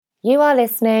You are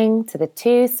listening to the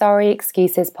Two Sorry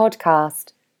Excuses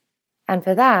podcast. And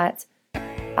for that,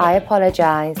 I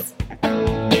apologize.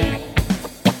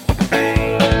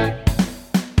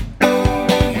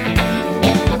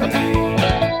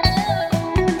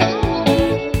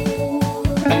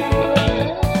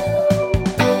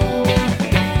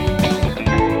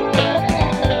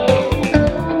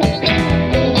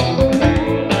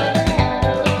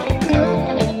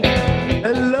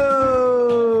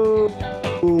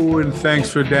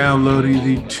 Thanks for downloading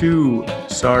the Two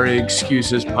Sorry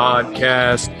Excuses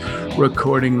podcast,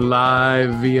 recording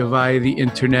live via the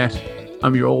internet.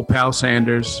 I'm your old pal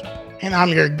Sanders. And I'm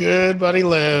your good buddy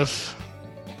Liv.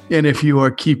 And if you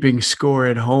are keeping score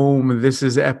at home, this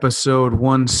is episode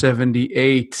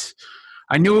 178.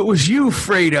 I knew it was you,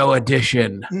 Fredo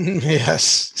edition.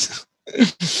 Yes.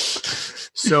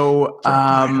 So,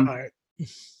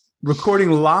 recording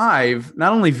live,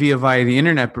 not only via the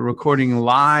internet, but recording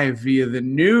live via the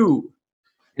new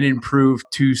and improved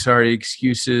Two Sorry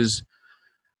Excuses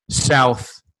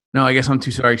South. No, I guess I'm Two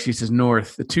Sorry Excuses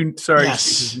North. The Two Sorry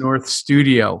Excuses North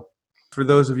studio. For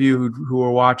those of you who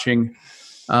are watching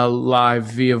live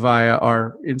via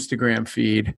our Instagram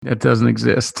feed, that doesn't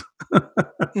exist.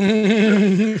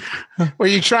 Were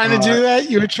you trying to do that?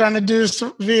 You were trying to do this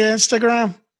via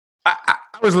Instagram? I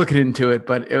was looking into it,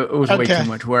 but it was way too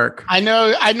much work. I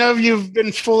know you've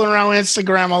been fooling around with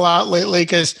Instagram a lot lately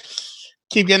because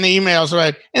keep getting the emails,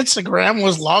 right? Instagram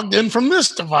was logged in from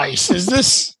this device.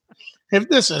 If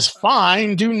this is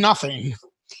fine, do nothing.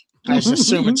 I just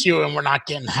assume it's you and we're not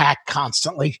getting hacked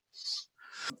constantly.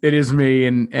 It is me,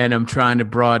 and I'm trying to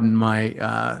broaden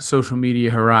my social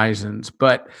media horizons,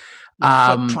 but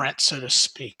footprint, so to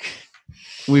speak.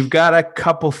 We've got a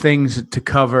couple things to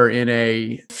cover in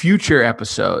a future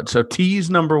episode. So tease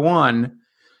number 1,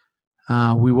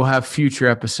 we will have future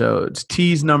episodes.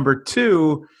 Tease number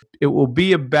 2, it will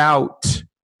be about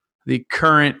the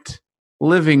current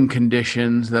living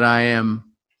conditions that I am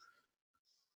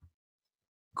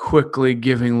quickly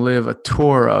giving Liv a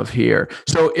tour of here.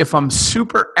 So if I'm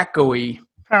super echoey.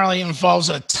 Apparently involves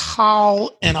a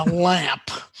towel and a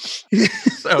lamp.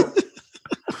 So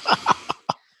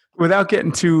without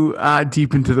getting too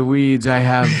deep into the weeds, I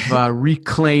have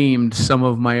reclaimed some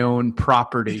of my own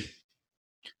property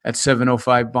at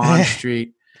 705 Bond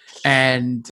Street,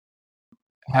 and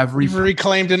have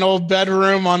reclaimed an old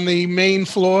bedroom on the main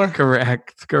floor.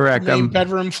 Correct. Main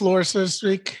bedroom floor, so to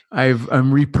speak.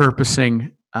 I'm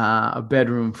repurposing a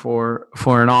bedroom for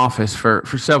an office for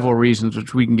several reasons,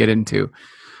 which we can get into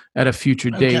at a future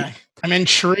date. I'm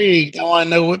intrigued. I want to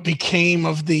know what became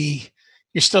of the.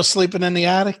 You're still sleeping in the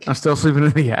attic? I'm still sleeping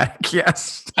in the attic,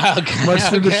 yes. Okay, much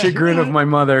to the chagrin of my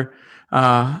mother,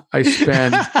 I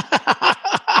spend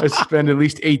at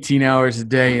least 18 hours a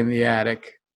day in the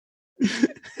attic.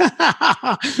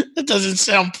 That doesn't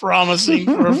sound promising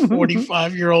for a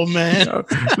 45-year-old man. No,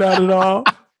 not at all.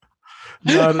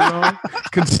 Not at all.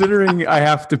 Considering I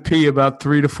have to pee about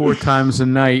 3 to 4 times a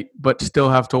night, but still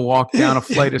have to walk down a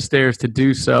flight of stairs to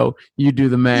do so, you do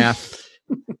the math.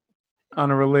 On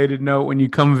a related note, when you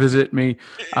come visit me,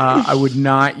 I would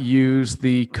not use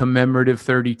the commemorative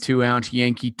 32-ounce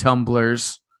Yankee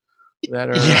tumblers that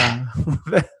are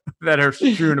that are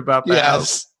strewn about the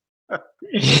house.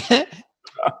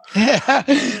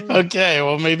 Okay,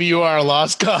 well, maybe you are a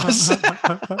lost cause.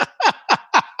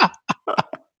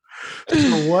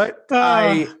 So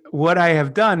what I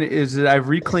have done is that I've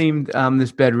reclaimed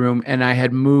this bedroom, and I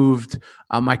had moved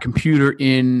my computer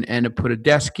in and to put a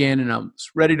desk in, and I'm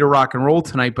ready to rock and roll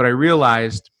tonight. But I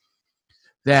realized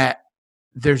that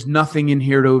there's nothing in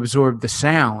here to absorb the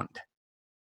sound.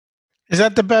 Is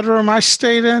that the bedroom I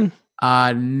stayed in?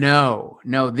 No.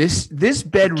 This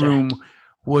bedroom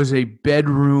was a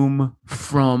bedroom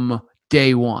from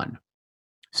day one.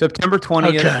 September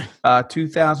 20th,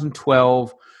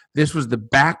 2012. This was the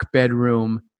back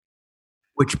bedroom,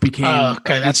 which became...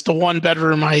 that's the one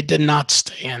bedroom I did not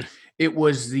stay in. It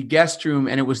was the guest room,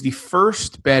 and it was the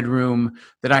first bedroom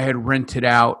that I had rented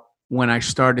out when I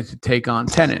started to take on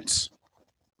tenants.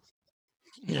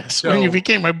 Yes, so, when you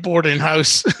became a boarding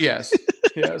house. Yes.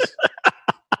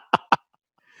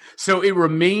 So it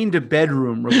remained a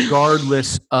bedroom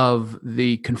regardless of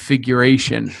the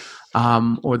configuration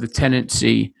or the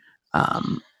tenancy.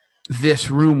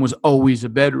 This room was always a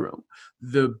bedroom.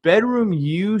 The bedroom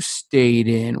you stayed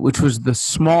in, which was the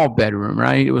small bedroom,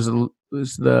 right? It was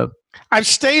the... I've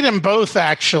stayed in both,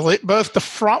 actually. Both the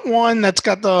front one that's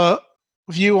got the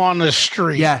view on the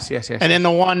street. Yes. And then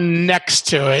the one next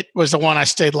to it was the one I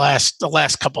stayed the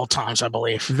last couple of times, I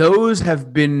believe. Those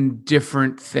have been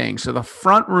different things. So the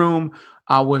front room,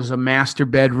 was a master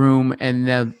bedroom, and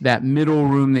that middle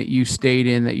room that you stayed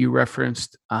in that you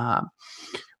referenced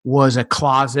was a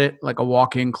closet, like a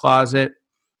walk-in closet.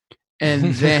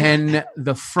 And then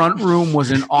the front room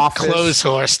was an office. Clothes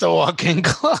horse, the walk-in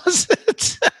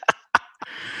closet.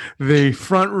 The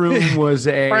front room was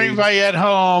For anybody at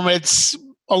home, it's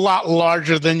a lot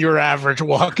larger than your average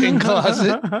walk-in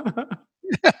closet.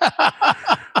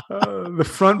 The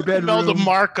front bedroom. The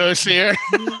Marcos here.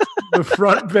 The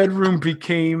front bedroom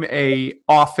became a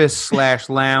office /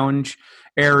 lounge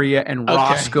area, and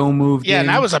Roscoe moved in. Yeah, and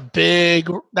that was a big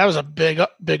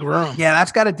room. Yeah,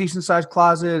 that's got a decent sized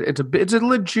closet. It's a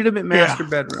legitimate master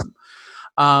bedroom.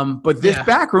 But this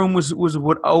back room was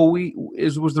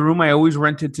the room I always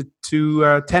rented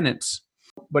to tenants.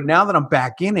 But now that I'm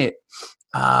back in it,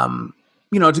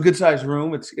 it's a good sized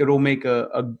room. It'll make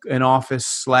an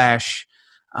office /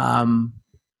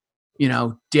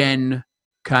 den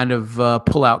kind of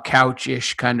pull out couch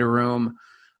ish kind of room.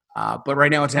 But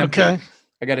right now it's empty. Okay.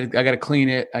 I gotta clean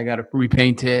it. I gotta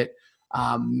repaint it.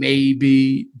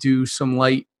 Maybe do some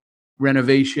light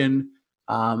renovation.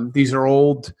 These are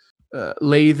old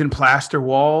lathe and plaster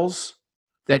walls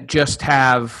that just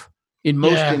have, in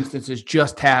most instances,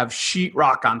 just have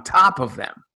sheetrock on top of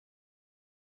them.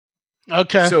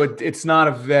 Okay. So it's not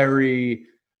a very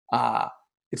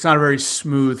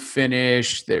smooth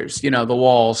finish. There's the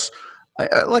walls,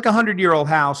 like 100-year-old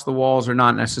house. The walls are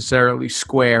not necessarily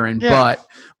square,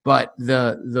 but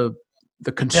the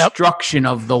construction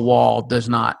of the wall does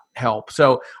not help.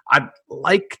 So I'd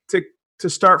like to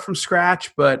start from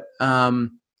scratch, but that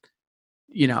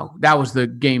was the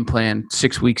game plan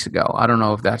 6 weeks ago. I don't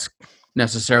know if that's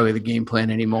necessarily the game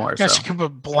plan anymore. I guess you could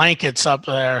put blankets up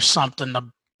there or something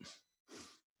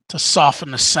to soften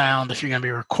the sound if you're going to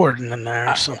be recording in there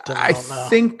or something. I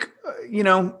think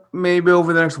maybe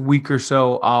over the next week or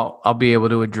so I'll be able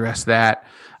to address that.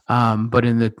 But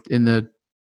in the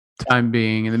time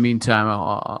being, in the meantime,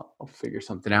 I'll figure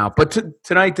something out. But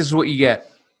tonight, this is what you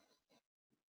get.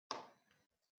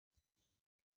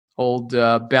 Old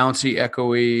bouncy,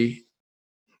 echoey,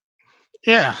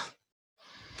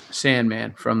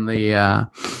 Sandman from the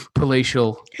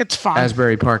palatial it's fine.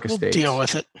 Asbury Park Estates. We'll deal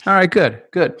with it. All right, good.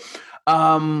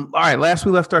 All right, last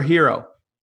we left our hero.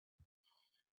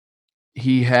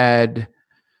 He had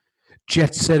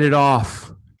jet set it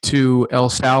off to El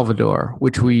Salvador,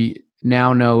 which we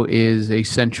now know is a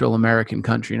Central American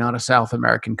country, not a South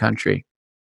American country.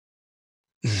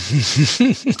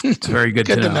 It's very good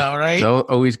to know, right? So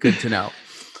always good to know.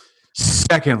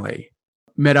 Secondly,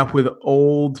 met up with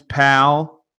old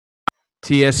pal,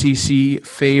 TSEC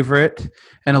favorite,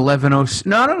 an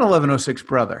 1106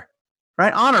 brother,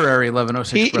 right? Honorary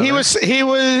 1106 brother.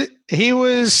 He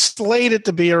was slated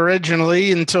to be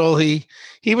originally until he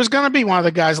was going to be one of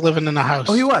the guys living in the house.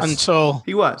 Oh, he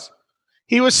was.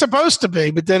 He was supposed to be,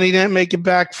 but then he didn't make it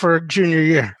back for junior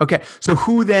year. Okay, so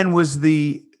who then was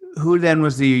the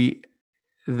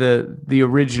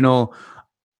original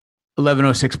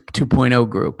 1106 2.0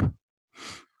 group?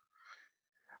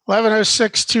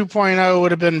 1106 2.0 would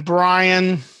have been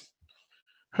Brian,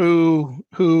 who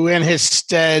in his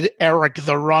stead, Eric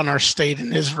the runner stayed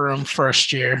in his room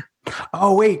first year.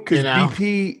 Oh wait, because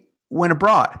BP went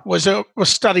abroad. Was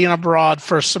studying abroad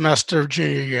first semester of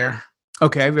junior year.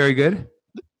 Okay, very good.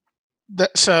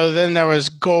 So then there was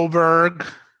Goldberg,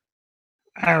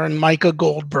 Aaron Micah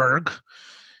Goldberg.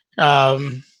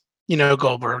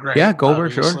 Goldberg, right? Yeah,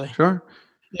 Goldberg, obviously. Sure.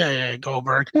 Yeah,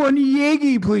 Goldberg. One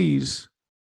Yagi, please.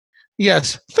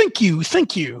 Yes, thank you.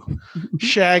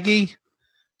 Shaggy,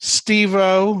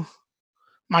 Steve-O,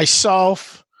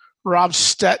 myself, Rob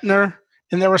Stetner,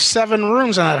 and there were 7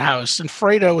 rooms in that house, and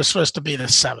Fredo was supposed to be the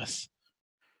 7th.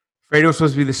 Wait, who's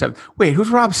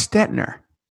Rob Stetner?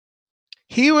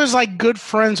 He was like good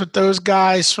friends with those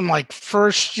guys from like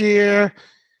first year,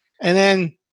 and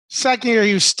then second year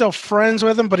he was still friends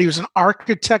with them, but he was an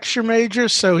architecture major,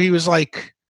 so he was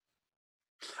like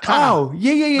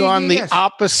going the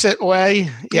opposite way.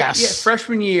 Yes. Yeah,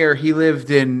 freshman year he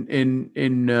lived in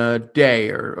Day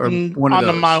or one of those. On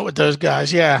the Mount with those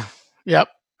guys. Yeah. Yep.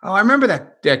 Oh, I remember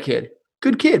that kid.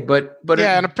 Good kid, but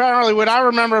yeah, and apparently what I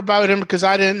remember about him, because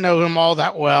I didn't know him all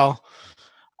that well,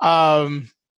 because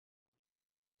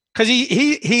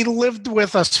he lived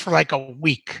with us for like a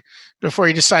week before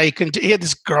he decided he had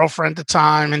this girlfriend at the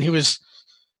time, and he was,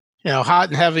 hot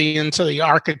and heavy into the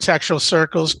architectural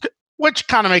circles, which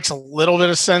kind of makes a little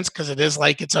bit of sense because it is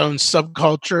like its own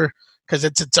subculture because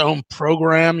it's its own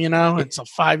program, It's a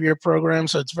 5-year program,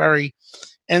 so it's very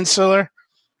insular.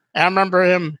 And I remember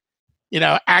him,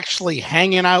 actually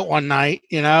hanging out one night,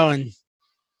 and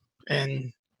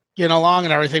getting along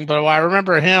and everything. But I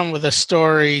remember him with the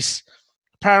stories.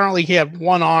 Apparently, he had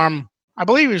one arm. I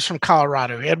believe he was from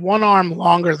Colorado. He had one arm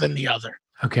longer than the other.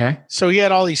 Okay. So he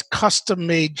had all these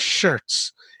custom-made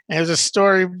shirts. And there's a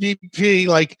story of BP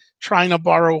like trying to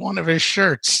borrow one of his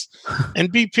shirts.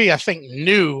 And BP, I think,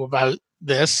 knew about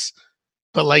this.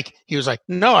 But like he was like,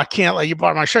 no, I can't let you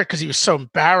borrow my shirt because he was so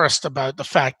embarrassed about the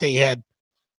fact that he had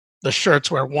the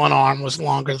shirts where one arm was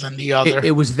longer than the other.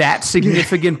 It was that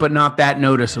significant, but not that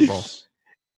noticeable.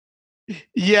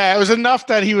 Yeah, it was enough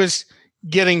that he was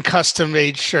getting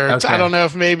custom-made shirts. Okay. I don't know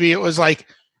if maybe it was like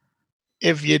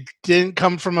if you didn't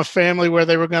come from a family where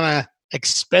they were going to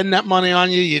expend that money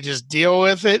on you, you just deal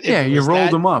with it. Yeah, you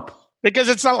rolled them up. Because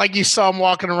it's not like you saw him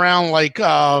walking around like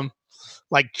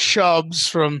Chubbs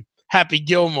from Happy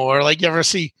Gilmore. Like you ever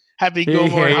see Happy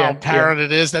Gilmore, how apparent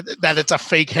it is that it's a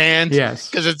fake hand?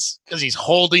 Yes. Because he's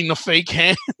holding the fake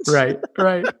hand. Right.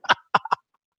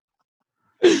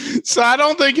 So I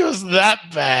don't think it was that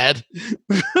bad.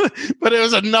 But it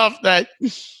was enough that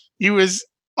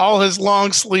all his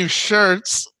long sleeve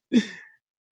shirts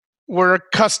were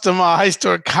customized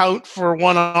to account for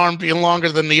one arm being longer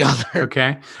than the other.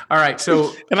 Okay. All right.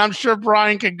 So, and I'm sure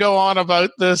Brian could go on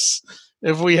about this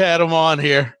if we had him on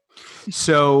here.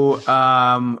 So,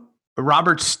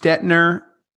 Robert Stetner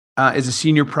is a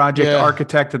senior project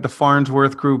architect at the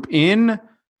Farnsworth Group in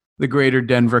the greater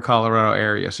Denver, Colorado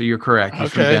area. So you're correct.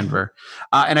 He's from Denver.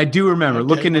 And I do remember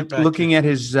looking at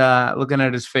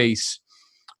his face.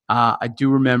 I do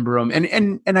remember him.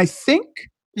 And I think,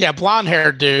 yeah, blonde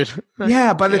haired dude.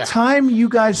 Yeah. By the time you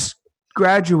guys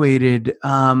graduated,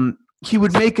 he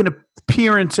would make an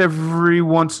appearance every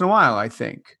once in a while, I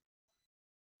think.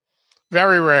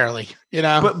 Very rarely,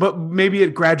 But maybe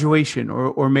at graduation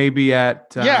or maybe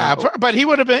at but he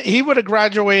would have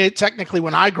graduated technically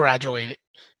when I graduated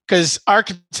because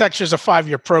architecture is a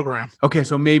 5-year program. Okay,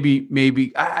 so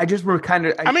maybe I just were kind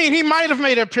of. I mean, he might have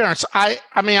made an appearance. I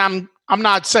mean, I'm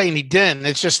not saying he didn't.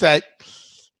 It's just that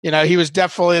he was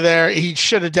definitely there. He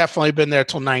should have definitely been there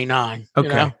till 99.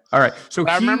 Okay, all right. So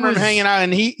I remember him hanging out,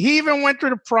 and he even went through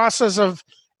the process of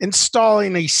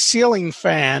installing a ceiling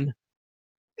fan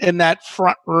in that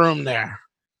front room there,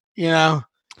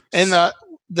 and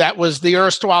that was the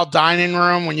erstwhile dining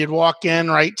room when you'd walk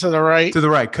in right to the right. To the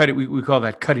right, we call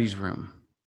that Cuddy's room.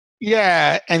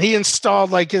 Yeah, and he installed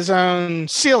like his own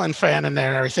ceiling fan in there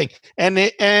and everything, and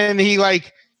he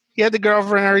had the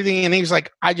girlfriend and everything, and he was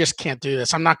like, I just can't do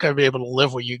this. I'm not going to be able to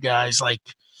live with you guys,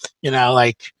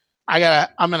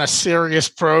 I'm in a serious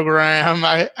program.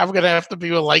 I'm going to have to be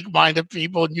with like-minded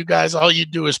people, and you guys, all you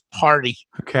do is party.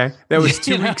 Okay. That was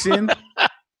 2 weeks in?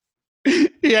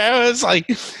 Yeah, it was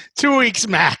like 2 weeks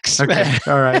max. Okay.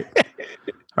 Man.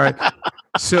 All right.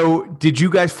 So did you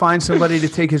guys find somebody to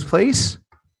take his place?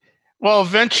 Well,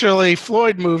 eventually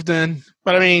Floyd moved in,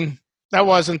 but I mean, that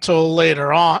wasn't until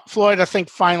later on. Floyd, I think,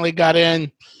 finally got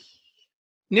in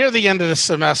near the end of the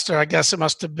semester. I guess it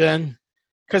must have been.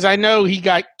 Because I know he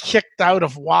got kicked out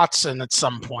of Watson at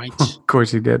some point. Of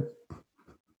course he did.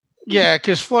 Yeah,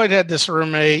 because Floyd had this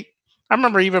roommate. I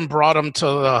remember he even brought him to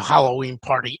the Halloween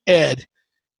party, Ed.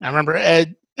 I remember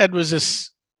Ed was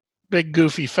this big,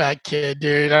 goofy, fat kid,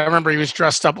 dude. I remember he was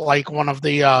dressed up like one of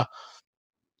the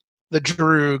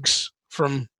Droogs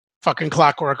from fucking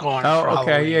Clockwork Orange. Oh,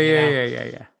 okay.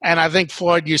 Halloween, yeah. And I think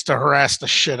Floyd used to harass the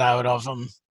shit out of him.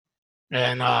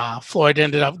 And Floyd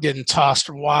ended up getting tossed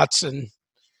from Watson.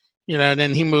 And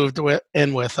then he moved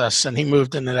in with us, and he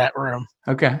moved into that room.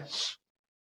 Okay.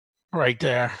 Right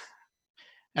there.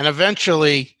 And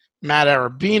eventually, Matt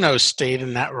Arabino stayed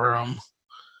in that room,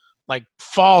 like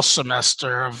fall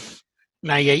semester of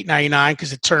 98, 99,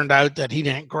 because it turned out that he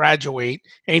didn't graduate,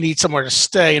 and he needed somewhere to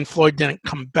stay, and Floyd didn't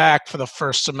come back for the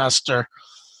first semester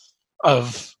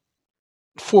of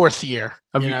fourth year.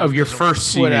 Of your first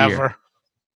senior year.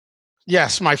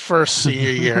 Yes, my first senior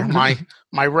year,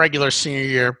 my regular senior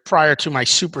year prior to my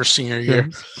super senior year.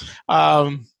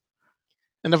 And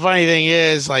the funny thing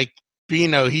is, like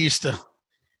Bino, he used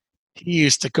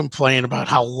to complain about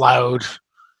how loud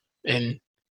and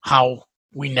how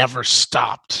we never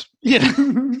stopped.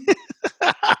 Because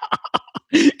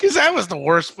that was the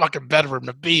worst fucking bedroom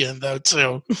to be in, though,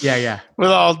 too. Yeah. With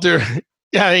all due,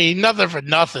 I mean, nothing for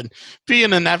nothing.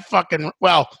 Being in that fucking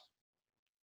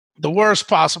the worst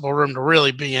possible room to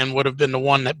really be in would have been the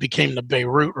one that became the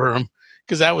Beirut room,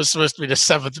 because that was supposed to be the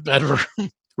 7th bedroom.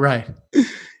 Right.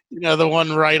 The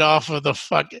one right off of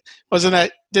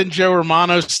the didn't Joe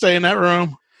Romano stay in that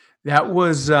room? That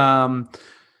was Joe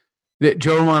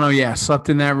Romano, slept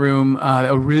in that room.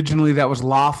 Originally, that was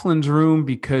Laughlin's room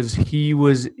because he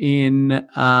was in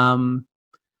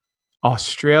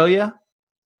Australia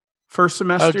first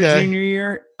semester junior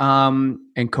year.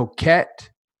 And Coquette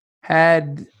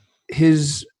had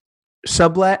his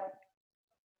sublet.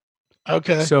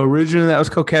 Okay. So originally that was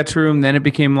Coquette's room. Then it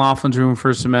became Laughlin's room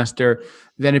first semester.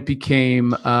 Then it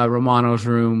became Romano's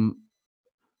room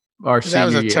our senior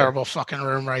year. That was a terrible fucking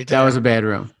room right there. That was a bad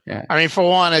room. Yeah. I mean, for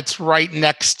one, it's right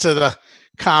next to the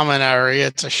common area.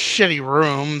 It's a shitty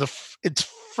room. It's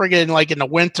friggin' like in the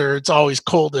winter, it's always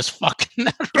cold as fuck.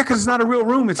 Yeah, because it's not a real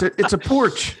room. It's a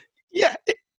porch. Yeah.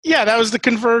 Yeah, that was the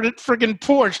converted friggin'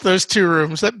 porch, those two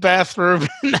rooms, that bathroom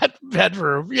and that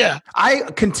bedroom. Yeah. I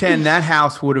contend that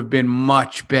house would have been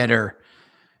much better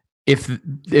if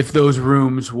those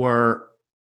rooms were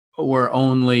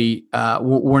only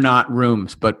were not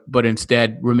rooms, but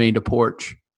instead remained a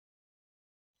porch.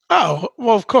 Oh,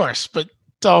 well, of course. But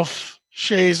Dolph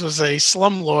Shays was a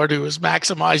slumlord who was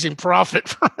maximizing profit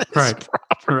from his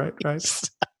properties.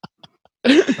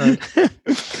 Right.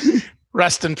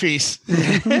 Rest in peace.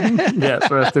 Yes,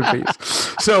 rest in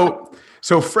peace. So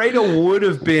Fredo would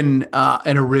have been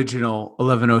an original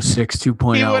 1106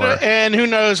 2.0. And who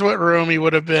knows what room he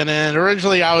would have been in.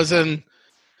 Originally, I was in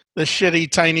the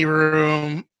shitty, tiny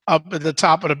room up at the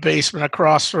top of the basement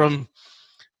across from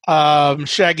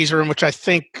Shaggy's room, which I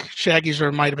think Shaggy's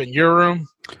room might have been your room.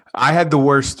 I had the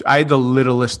worst. I had the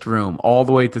littlest room all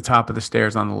the way at the top of the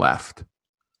stairs on the left.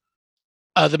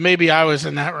 Maybe I was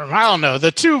in that room. I don't know.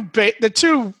 The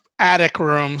two attic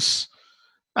rooms.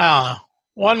 I don't know.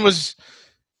 One was,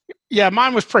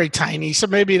 mine was pretty tiny, so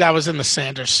maybe that was in the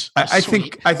Sanders. I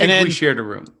think then, we shared a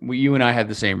room. You and I had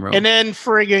the same room. And then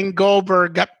friggin'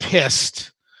 Goldberg got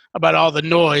pissed about all the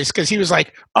noise because he was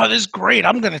like, "Oh, this is great.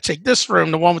 I'm going to take this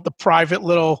room, the one with the private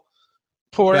little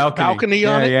balcony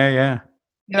on it." Yeah.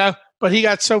 You know, but he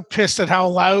got so pissed at how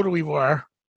loud we were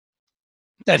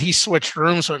that he switched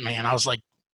rooms with me, and I was like,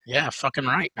 "Yeah, fucking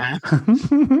right, man."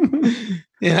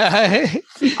 Yeah,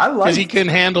 because he can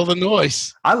handle the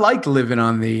noise. I liked living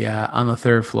on the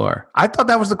third floor. I thought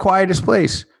that was the quietest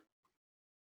place.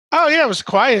 Oh yeah, it was the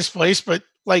quietest place, but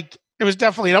like it was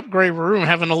definitely an upgrade room,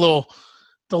 having the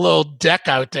little deck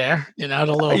out there. You know,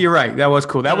 the little. You're right. That was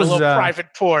cool. That was a little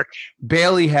private porch.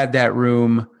 Bailey had that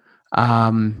room.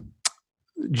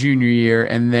 Junior year,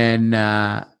 and then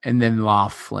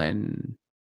Laughlin.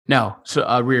 No, so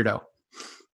Reardo.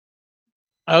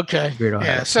 Okay. Reardo.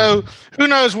 Yeah. So who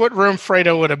knows what room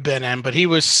Fredo would have been in, but he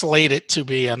was slated to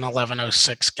be an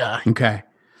 1106 guy. Okay.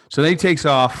 So then he takes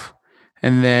off,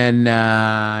 and then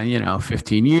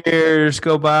 15 years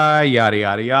go by, yada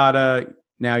yada yada.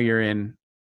 Now you're in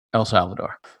El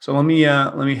Salvador. So let me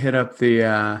hit up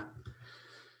the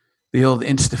old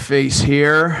InstaFace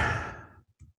here.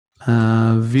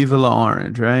 Viva la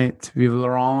Orange, right? Viva la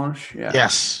Orange. Yeah.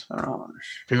 Yes.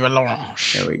 Orange. Viva la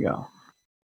Orange. There we go.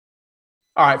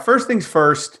 All right. First things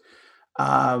first.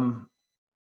 Fredo,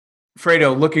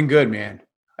 looking good, man.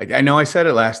 I know I said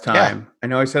it last time. Yeah.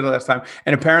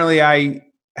 And apparently I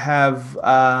have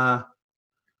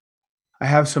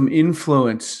some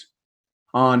influence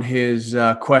on his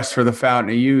quest for the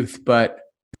Fountain of Youth, but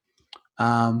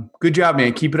good job,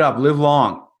 man. Keep it up. Live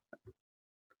long.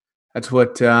 That's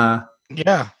what that's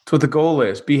what the goal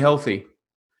is. Be healthy.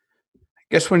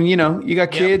 I guess when you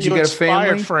got kids, you got a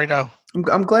family. Fredo.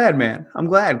 I'm glad, man. I'm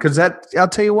glad because I'll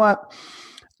tell you what.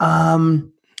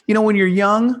 When you're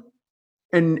young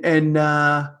and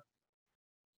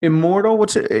immortal,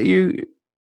 what's the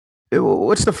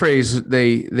phrase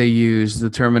they use? The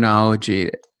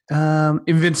terminology,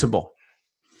 invincible.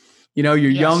 You're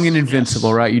young and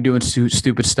invincible, right? You're doing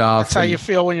stupid stuff. That's how you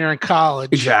feel when you're in college.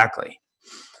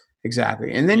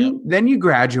 Exactly. And then you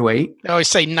graduate. I always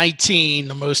say 19,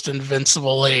 the most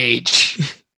invincible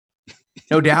age.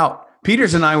 No doubt.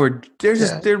 Peters and I were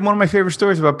they're one of my favorite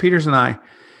stories about Peters and I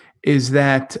is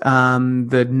that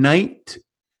the night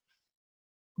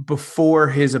before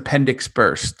his appendix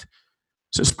burst.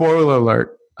 So spoiler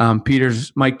alert,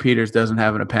 Mike Peters doesn't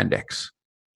have an appendix.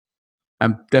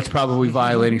 That's probably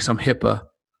violating some HIPAA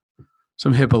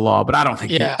law, but I don't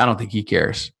think he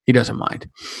cares. He doesn't mind.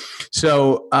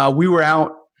 So we were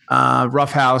out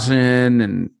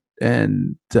roughhousing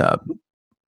and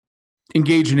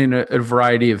engaging in a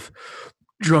variety of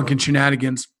drunken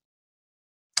shenanigans,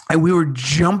 and we were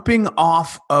jumping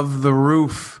off of the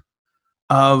roof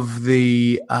of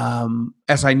the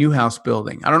SI Newhouse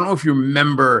building. I don't know if you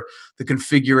remember the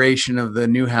configuration of the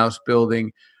Newhouse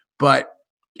building, but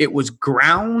it was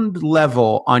ground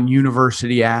level on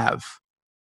University Ave.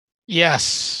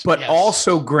 Yes. But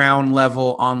also ground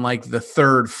level on like the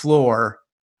third floor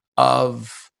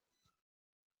of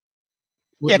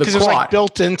because it was like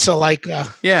built into like it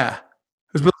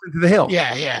was built into the hill.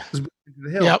 Yeah. It was built into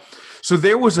the hill. Yep. So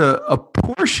there was a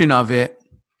portion of it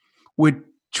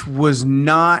which was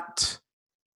not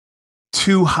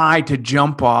too high to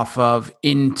jump off of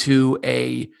into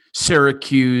a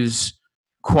Syracuse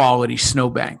quality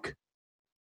snowbank.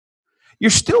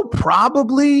 You're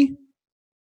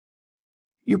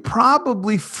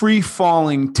probably free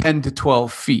falling 10 to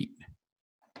 12 feet.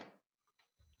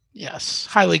 Yes,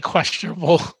 highly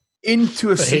questionable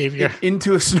behavior.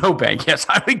 Into a snowbank. Yes,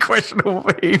 highly questionable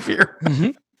behavior.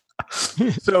 Mm-hmm.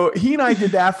 So he and I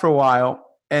did that for a while,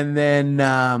 and then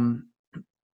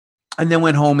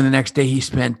went home. And the next day, he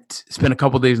spent a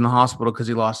couple of days in the hospital because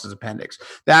he lost his appendix.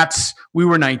 We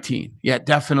were 19. Yeah,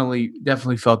 definitely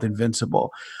felt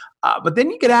invincible. But then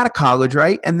you get out of college,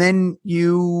 right? And then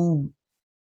you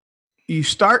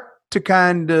start to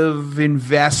kind of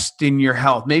invest in your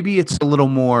health. Maybe it's a little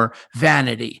more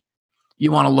vanity.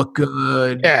 You want to look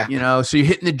good, so you're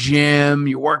hitting the gym,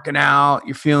 you're working out,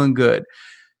 you're feeling good.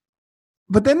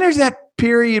 But then there's that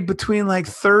period between like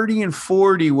 30 and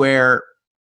 40 where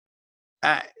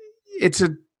it's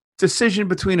a decision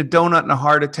between a donut and a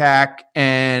heart attack,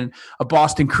 and a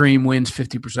Boston cream wins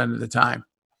 50% of the time.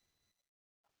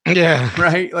 Yeah.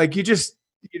 Right? Like you just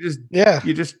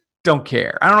don't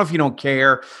care. I don't know if you don't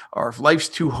care or if life's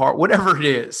too hard, whatever it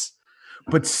is.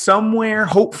 But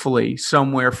hopefully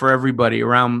somewhere for everybody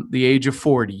around the age of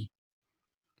 40,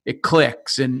 it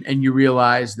clicks and you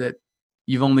realize that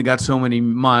you've only got so many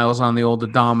miles on the old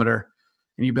odometer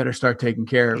and you better start taking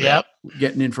care of it,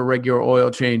 getting in for regular oil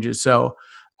changes. So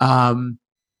I'm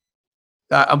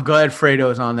glad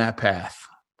Fredo is on that path.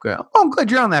 I'm glad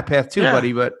you're on that path too,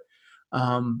 buddy. But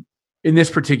in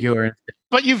this particular instance.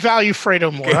 But you value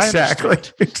Fredo more. Exactly.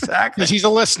 Because he's a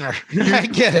listener. I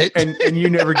get it. And you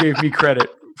never gave me credit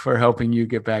for helping you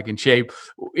get back in shape.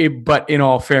 But in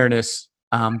all fairness,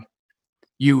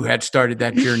 you had started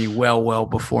that journey well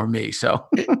before me. So,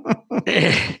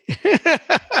 hey,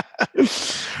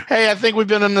 I think we've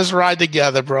been on this ride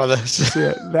together, brother.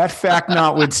 That fact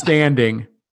notwithstanding,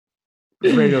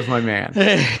 Fredo's my man.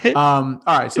 All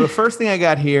right. So the first thing I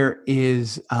got here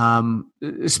is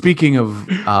speaking of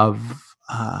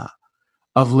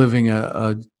living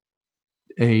a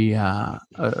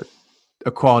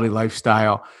quality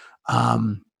lifestyle,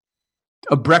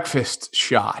 a breakfast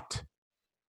shot.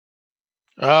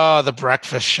 Oh, the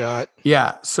breakfast shot.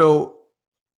 Yeah. So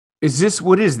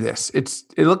what is this? It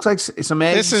looks like some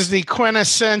eggs. This is the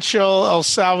quintessential El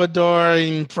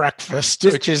Salvadorian breakfast,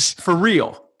 which is for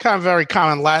real. Kind of very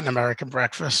common Latin American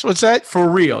breakfast. What's that? For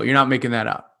real. You're not making that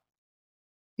up.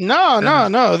 No.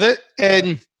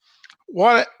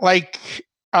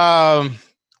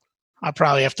 I'll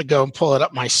probably have to go and pull it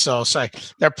up myself. So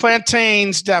there are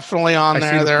plantains definitely on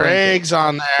there. There are eggs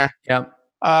on there. Yep.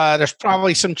 There's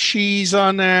probably some cheese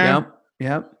on there.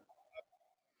 Yep.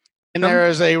 And there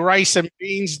is a rice and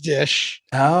beans dish.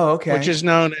 Oh, okay. Which is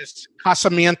known as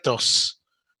casamientos,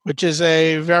 which is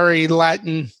a very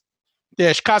Latin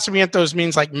dish. Casamientos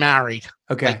means like married.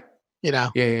 Okay. Like,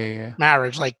 Yeah.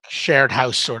 Marriage, like shared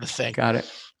house sort of thing. Got it.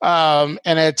 And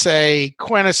it's a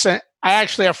quintessential. I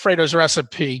actually have Fredo's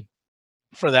recipe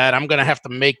for that. I'm going to have to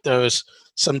make those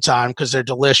sometime because they're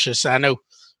delicious. I know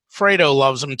Fredo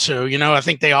loves them too. I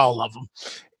think they all love them.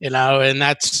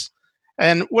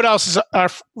 And what else is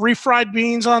refried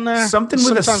beans on there? Something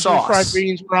with a sauce. Refried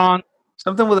beans were on.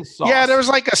 Something with a sauce. Yeah, there was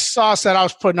like a sauce that I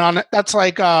was putting on it. That's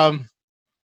like that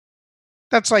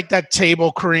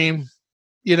table cream.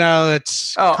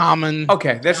 It's common.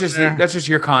 Okay, that's just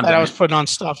your condiment. That I was putting on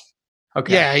stuff.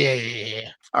 Okay. Yeah.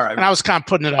 All right. And I was kind of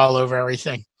putting it all over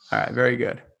everything. All right, very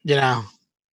good.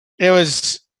 It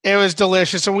was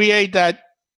delicious, and we ate that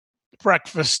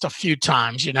breakfast a few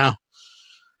times.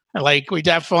 Like we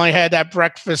definitely had that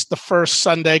breakfast the first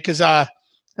Sunday because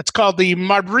it's called the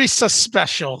Marbrisa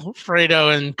Special.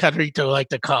 Fredo and Carrito like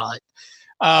to call it.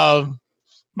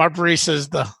 Marbrisa is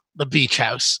the beach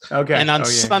house. Okay. And on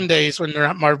Sundays when they're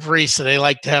at Marbrisa, they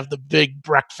like to have the big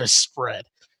breakfast spread.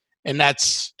 And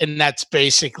that's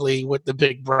basically what the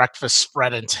big breakfast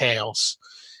spread entails,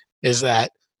 is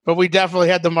that. But we definitely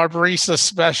had the Marbrisa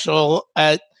Special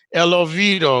at El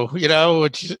Ovido,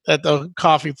 which at the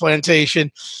coffee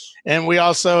plantation. And we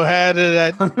also had it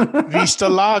at Vista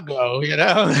Lago,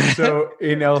 So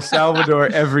in El Salvador,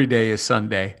 every day is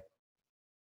Sunday.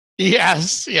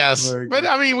 Yes. But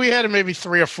I mean, we had it maybe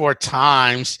 3 or 4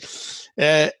 times,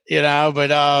 but it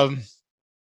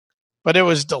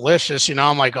was delicious.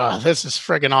 I'm like, oh, this is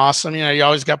friggin' awesome. You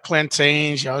always got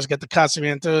plantains, you always got the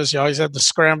casamientos, you always have the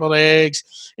scrambled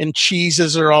eggs, and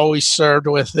cheeses are always served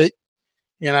with it,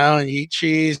 and you eat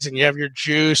cheese and you have your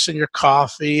juice and your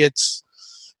coffee. It's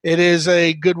it is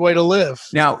a good way to live.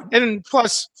 Now, and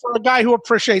plus, for a guy who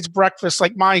appreciates breakfast,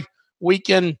 like my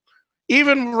weekend,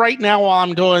 even right now while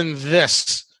I'm doing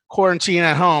this quarantine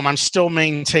at home, I'm still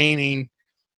maintaining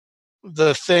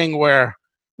the thing where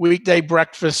weekday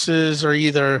breakfasts are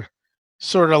either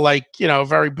sort of like,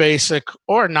 very basic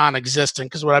or non-existent.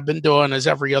 Because what I've been doing is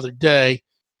every other day,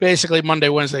 basically Monday,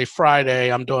 Wednesday,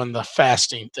 Friday, I'm doing the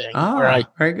fasting thing where I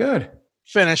very good.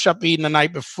 finish up eating the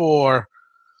night before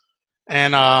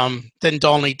and then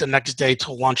don't eat the next day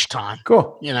till lunchtime.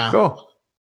 Cool. Cool.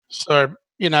 So,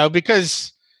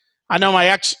 because I know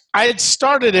I had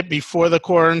started it before the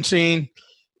quarantine,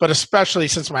 but especially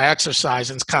since my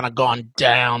exercising's kind of gone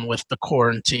down with the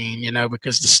quarantine,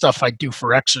 because the stuff I do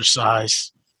for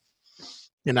exercise,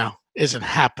 isn't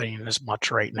happening as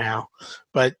much right now.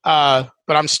 But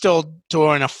I'm still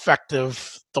doing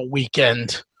effective the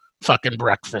weekend fucking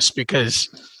breakfast, because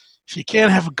if you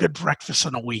can't have a good breakfast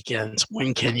on the weekends,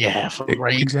 when can you have them,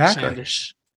 right? Exactly.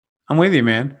 Sanders? I'm with you,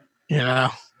 man.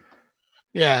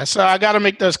 Yeah, so I got to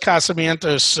make those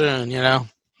casamientos soon,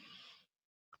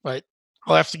 But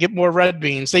I'll have to get more red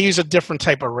beans. They use a different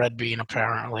type of red bean,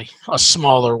 apparently. A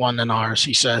smaller one than ours,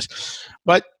 he says.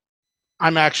 But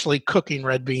I'm actually cooking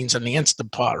red beans in the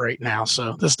Instant Pot right now.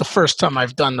 So this is the first time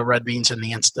I've done the red beans in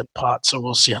the Instant Pot. So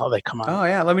we'll see how they come out. Oh,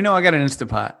 yeah. Let me know. I got an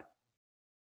Instant Pot.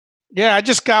 Yeah, I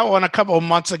just got one a couple of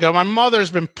months ago. My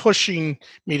mother's been pushing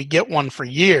me to get one for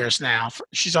years now.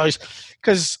 She's always,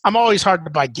 because I'm always hard to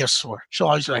buy gifts for. She'll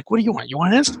always be like, what do you want? You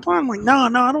want an Instant Pot? I'm like, no,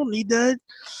 I don't need that.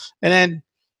 And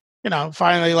then,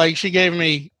 finally, like, she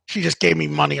just gave me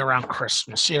money around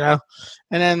Christmas, And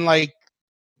then, like,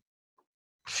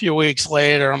 a few weeks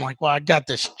later, I'm like, well, I got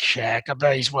this check. I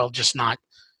might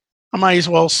as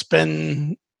well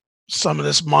spend some of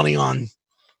this money on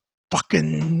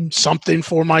fucking something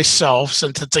for myself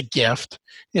since it's a gift,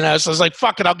 So I was like,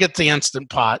 fuck it, I'll get the Instant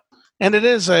Pot. And it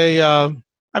is I've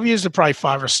used it probably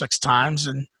 5 or 6 times,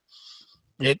 and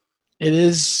it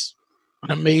is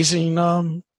an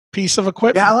amazing piece of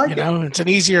equipment. Yeah, I like it. It's an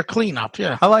easier cleanup.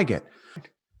 Yeah, I like it.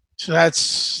 So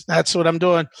that's what I'm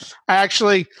doing.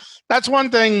 That's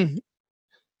one thing.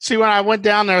 See, when I went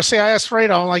down there, I asked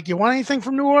Fredo, I'm like, you want anything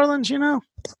from New Orleans,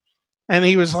 And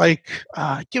he was like,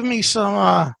 give me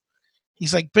some,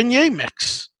 he's like, beignet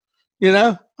mix,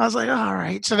 I was like, all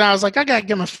right. So now I was like, I got to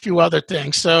give him a few other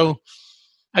things. So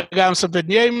I got him some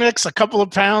beignet mix, a couple of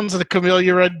pounds of the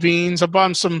Camellia red beans. I bought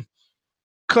him some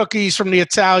cookies from the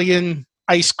Italian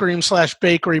ice cream /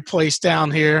 bakery place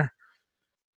down here,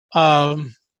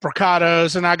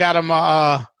 Bricados, and I got him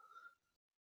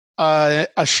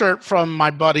a shirt from my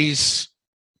buddy's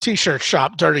T-shirt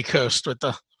shop, Dirty Coast,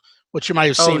 which you might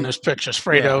have seen those pictures,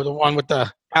 Fredo, the one with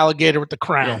the alligator with the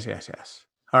crown. Yes.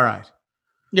 All right.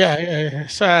 Yeah.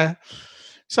 So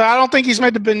I don't think he's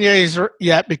made the beignets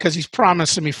yet because he's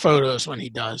promising me photos when he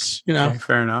does. Okay,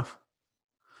 fair enough.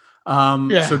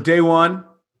 So day 1,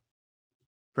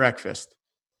 breakfast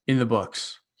in the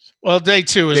books. Well, day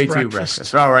 2 is day breakfast. 2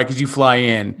 breakfast. All right, because you fly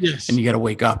in and you got to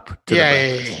wake up to the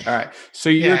breakfast. Yeah. All right. So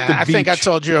you're at the beach. I think I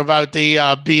told you about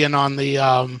the being on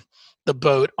the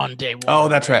boat on day 1. Oh,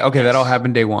 that's right. Okay, that all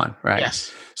happened day 1, right?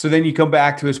 Yes. So then you come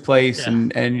back to his place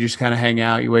and you just kind of hang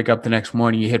out. You wake up the next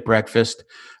morning, you hit breakfast.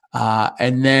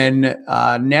 And then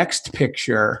next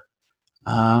picture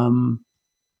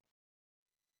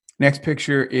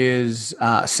is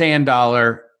sand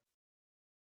dollar,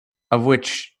 of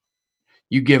which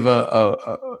you give a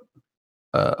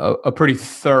pretty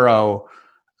thorough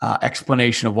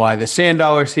explanation of why the sand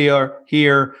dollar's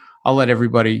here. I'll let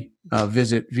everybody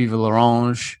visit Vive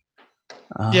l'Orange.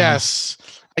 Yes,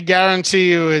 I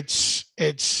guarantee you, it's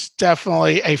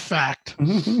definitely a fact.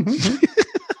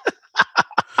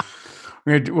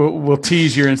 We'll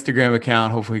tease your Instagram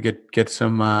account. Hopefully, get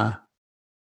some. And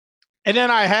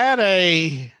then I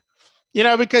had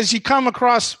because you come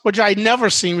across, which I'd never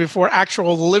seen before,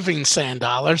 actual living sand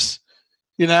dollars.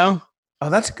 Oh,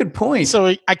 that's a good point.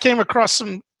 So I came across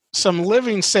some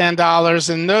living sand dollars,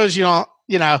 and those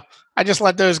I just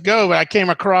let those go. But I came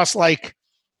across like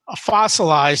a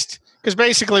fossilized, because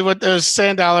basically what those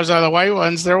sand dollars are, the white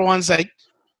ones, they're ones that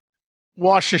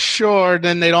wash ashore,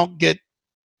 then they don't get.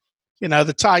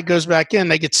 The tide goes back in,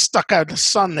 they get stuck out in the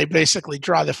sun, they basically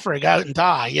dry the frig out and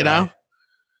die, Right.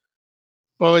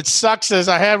 But what sucks is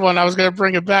I had one, I was going to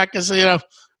bring it back because,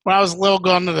 when I was little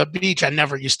going to the beach, I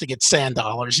never used to get sand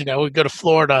dollars. We'd go to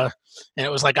Florida, and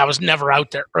it was like I was never out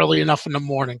there early enough in the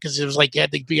morning because it was like you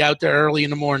had to be out there early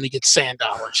in the morning to get sand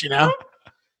dollars,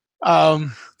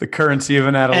 The currency of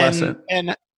an adolescent.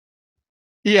 And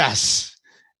yes.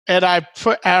 And I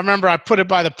remember I put it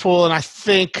by the pool, and I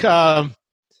think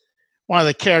one of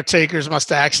the caretakers must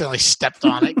have accidentally stepped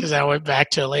on it because I went back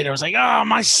to it later. I was like, oh,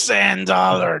 my sand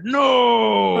dollar.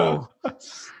 No.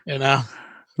 You know?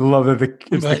 Love that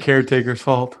it's the caretaker's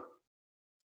fault.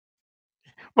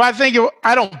 Well,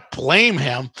 I don't blame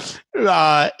him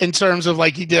in terms of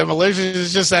like he did malicious.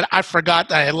 It's just that I forgot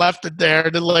that I had left it there.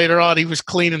 And then later on, he was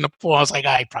cleaning the pool. I was like,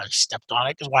 I probably stepped on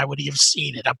it because why would he have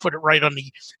seen it? I put it right on the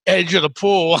edge of the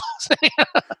pool.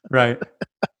 Right.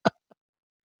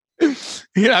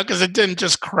 Because it didn't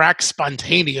just crack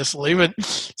spontaneously. But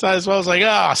so as well as like,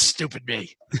 oh, stupid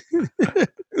me.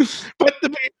 But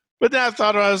then I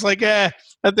thought I was like, that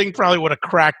thing probably would have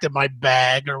cracked in my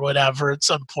bag or whatever at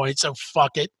some point. So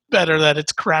fuck it. Better that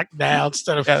it's cracked now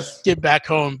instead of get back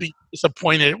home and be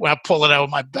disappointed when I pull it out of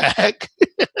my bag.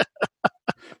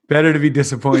 Better to be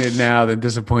disappointed now than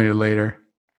disappointed later.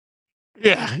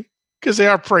 Yeah, because they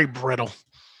are pretty brittle.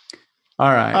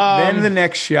 All right. Then the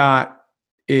next shot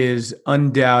is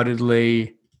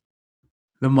undoubtedly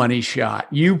the money shot.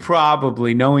 You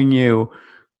probably, knowing you,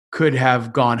 could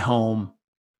have gone home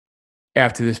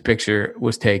after this picture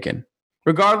was taken.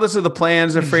 Regardless of the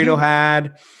plans that Fredo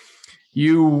had,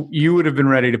 you would have been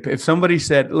ready to, if somebody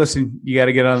said, listen, you got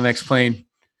to get on the next plane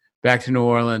back to New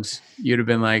Orleans, you'd have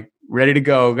been like, ready to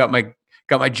go. Got my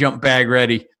jump bag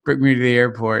ready. Bring me to the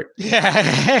airport.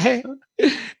 Yeah.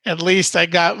 At least I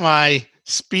got my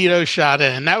Speedo shot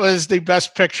in. That was the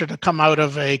best picture to come out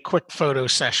of a quick photo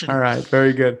session. All right.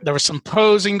 Very good. There was some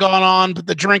posing going on, but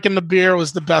the drinking the beer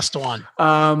was the best one.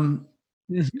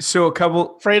 So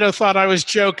Fredo thought I was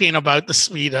joking about the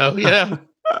Speedo. Yeah.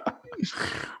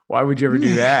 Why would you ever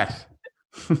do that?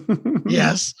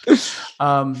 Yes.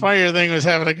 Funnier thing was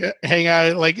having to hang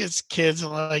out like it's kids,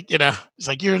 like, it's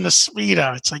like, you're in the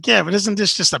Speedo. It's like, yeah, but isn't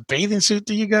this just a bathing suit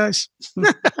to you guys?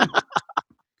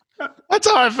 That's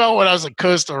how I felt when I was in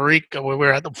Costa Rica when we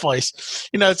were at the place.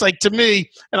 It's like, to me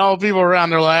and all the people around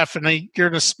there laughing, you're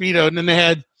in a Speedo, and then they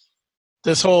had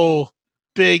this whole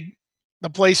the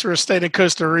place we were staying in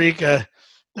Costa Rica,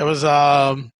 there was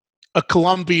a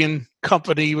Colombian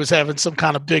company was having some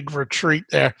kind of big retreat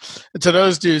there. And to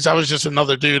those dudes, I was just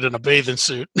another dude in a bathing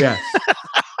suit. Yeah.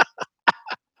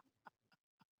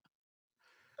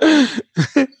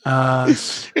 It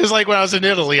was like when I was in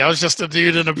Italy, I was just a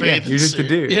dude in a bathing suit. You're just a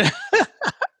dude. Yeah.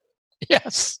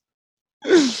 Yes.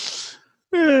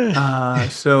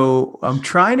 So I'm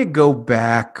trying to go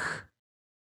back.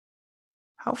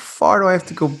 How far do I have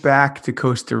to go back to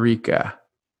Costa Rica?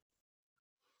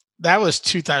 That was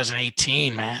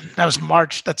 2018, man. That was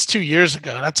March. That's 2 years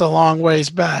ago. That's a long ways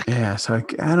back. Yeah, so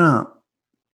I'm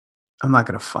not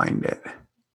going to find it.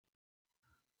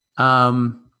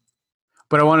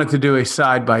 But I wanted to do a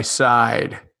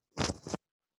side-by-side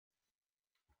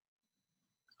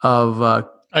of...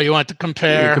 you want to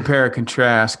compare? Compare and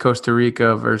contrast Costa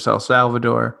Rica versus El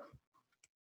Salvador.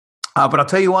 But I'll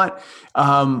tell you what,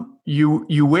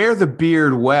 you wear the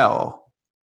beard well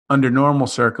under normal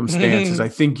circumstances. I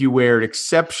think you wear it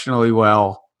exceptionally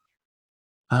well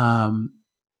in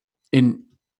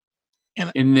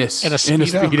this in a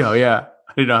Speedo. Yeah,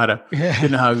 I didn't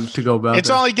know how to go about it. It's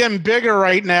only getting bigger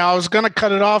right now. I was going to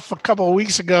cut it off a couple of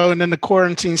weeks ago, and then the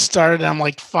quarantine started. And I'm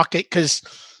like, fuck it, because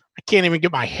I can't even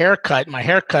get my hair cut. My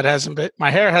hair hasn't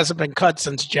been cut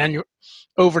since January,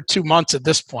 over 2 months at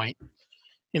this point.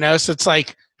 So it's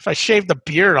like, if I shave the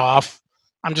beard off,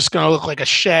 I'm just going to look like a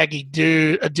shaggy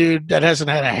dude, a dude that hasn't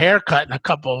had a haircut in a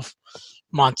couple of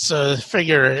months. So I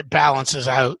figure it balances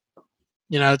out.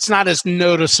 It's not as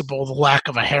noticeable, the lack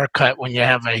of a haircut, when you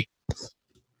have a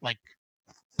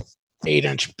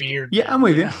 8-inch beard. Yeah, I'm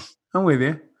with you.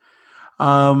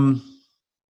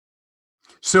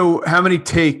 So how many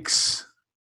takes?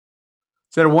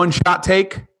 Is that a one-shot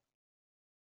take?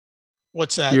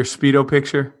 What's that? Your Speedo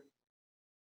picture?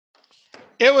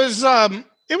 It was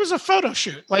a photo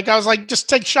shoot. Like, I was like, just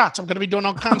take shots. I'm going to be doing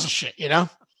all kinds of shit,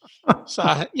 So,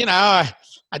 I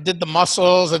did the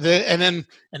muscles, and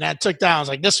that took down. I was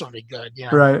like, this would be good.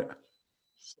 Right.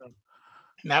 So,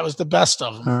 and that was the best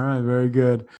of them. All right. Very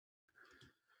good.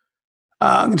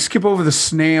 I'm going to skip over the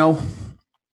snail,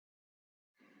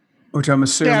 which I'm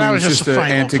assuming is just an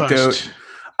anecdote.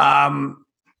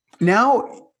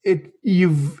 Now,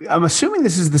 I'm assuming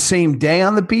this is the same day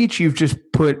on the beach. You've just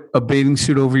put a bathing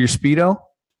suit over your Speedo?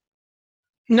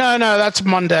 No, that's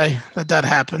Monday that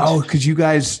happened. Oh, because you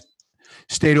guys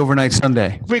stayed overnight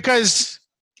Sunday. Because,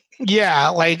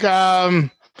 Carito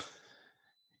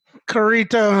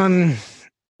and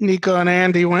Nico and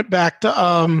Andy went back to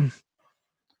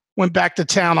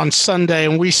town on Sunday,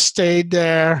 and we stayed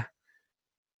there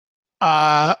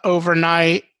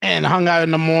overnight and hung out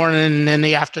in the morning, and in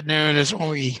the afternoon is when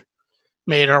we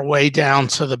made our way down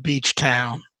to the beach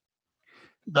town.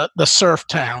 the surf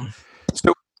town.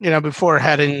 So, before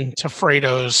heading to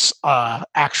Fredo's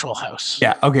actual house.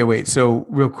 Yeah. Okay. Wait. So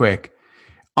real quick,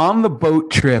 on the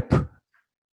boat trip,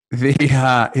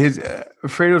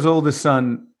 Fredo's oldest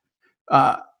son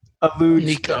alludes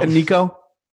Nico.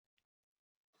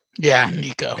 Yeah,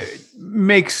 Nico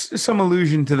makes some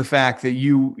allusion to the fact that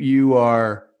you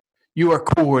are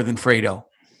cooler than Fredo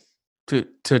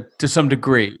to some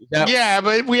degree. Yeah,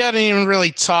 but we hadn't even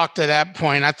really talked at that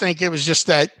point. I think it was just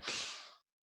that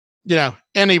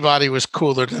anybody was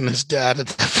cooler than his dad at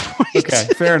that point. Okay,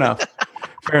 fair enough.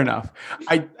 And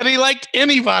he liked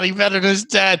anybody better than his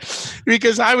dad,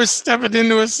 because I was stepping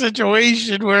into a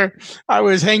situation where I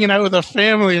was hanging out with a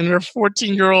family and their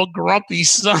 14-year-old grumpy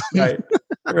son.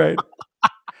 Right.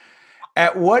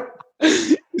 At what?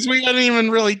 Because we hadn't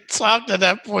even really talked at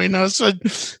that point. I said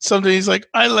something. He's like,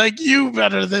 "I like you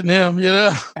better than him."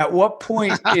 At what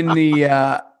point in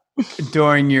the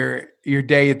during your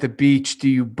day at the beach do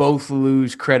you both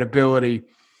lose credibility?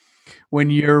 When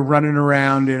you're running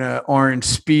around in an orange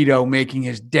Speedo making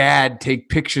his dad take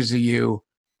pictures of you.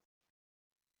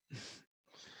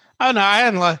 Oh, no, I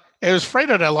hadn't. It was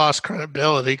Fredo that lost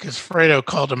credibility because Fredo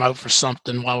called him out for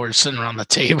something while we were sitting around the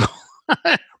table.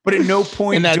 But at no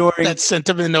point during that sent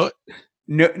him into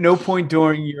no point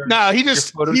during your he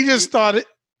just thought it.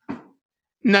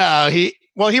 No, he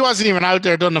wasn't even out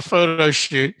there doing the photo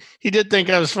shoot. He did think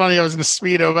I was funny. I was in a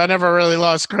Speedo, but I never really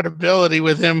lost credibility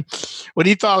with him. What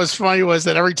he thought was funny was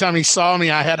that every time he saw me,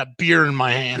 I had a beer in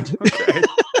my hand. Okay.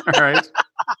 All right.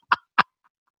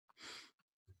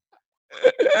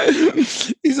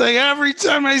 He's like, every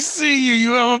time I see you,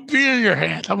 you have a beer in your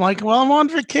hand. I'm like, well, I'm on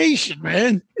vacation,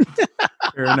 man.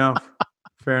 Fair enough.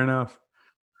 And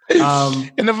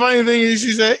the funny thing is,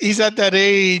 he's at that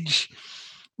age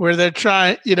where they're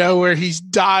trying, where he's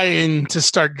dying to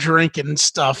start drinking and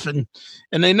stuff. And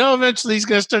they know eventually he's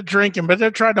going to start drinking, but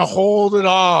they're trying to hold it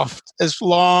off as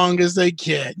long as they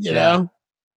can, you know?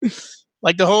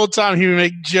 Like the whole time he would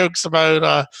make jokes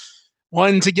about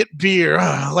wanting to get beer.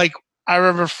 Like I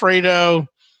remember Fredo,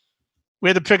 we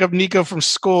had to pick up Nico from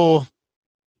school,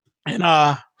 and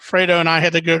Fredo and I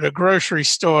had to go to the grocery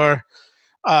store.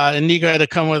 And Nico had to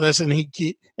come with us, and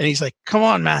he's like, "Come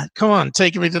on, Matt, come on,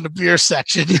 take me to the beer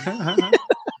section."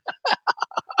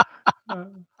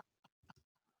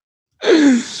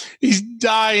 He's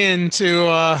dying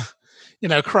to,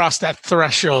 cross that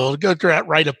threshold, go through that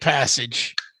rite of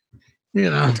passage.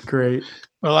 That's great.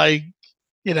 But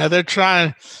they're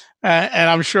trying, and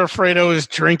I'm sure Fredo is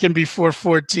drinking before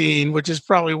 14, which is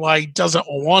probably why he doesn't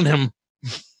want him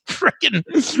freaking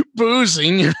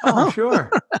boozing. Oh, sure.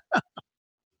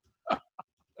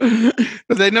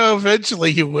 But they know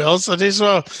eventually he will. So I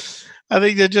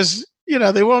think they just,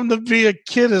 they want him to be a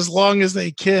kid as long as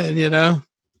they can,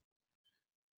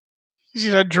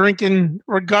 drinking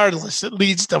regardless. It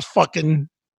leads to fucking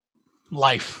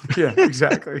life. Yeah,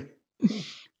 exactly.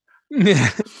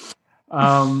 Yeah.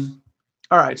 All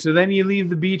right. So then you leave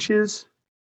the beaches.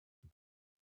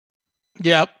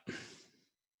 Yep.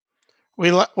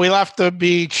 We left the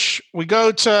beach. We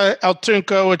go to El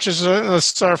Tunco, which is a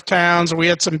surf town. So we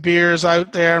had some beers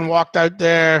out there and walked out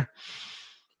there.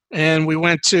 And we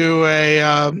went to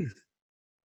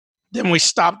then we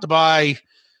stopped by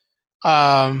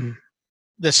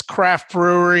this craft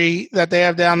brewery that they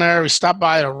have down there. We stopped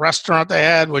by a restaurant they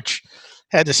had, which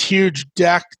had this huge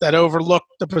deck that overlooked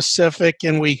the Pacific.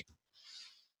 And we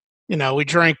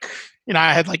drank,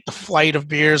 I had like the flight of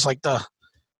beers,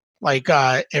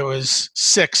 it was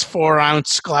 6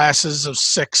 4-ounce glasses of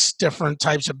 6 different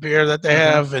types of beer that they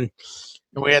have. And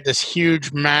we had this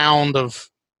huge mound of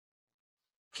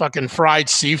fucking fried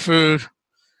seafood.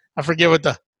 I forget what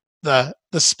the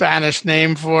Spanish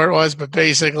name for it was, but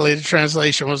basically the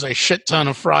translation was a shit ton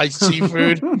of fried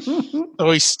seafood. So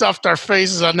we stuffed our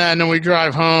faces on that, and then we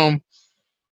drive home.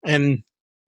 And,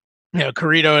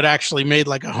 Carito had actually made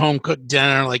like a home-cooked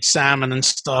dinner, like salmon and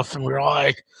stuff. And we were all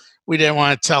like, we didn't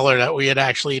want to tell her that we had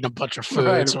actually eaten a bunch of food.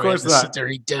 Right, so of we course had to not. sit there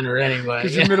and eat dinner anyway.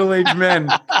 Because you're middle-aged men.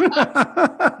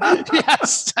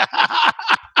 Yes.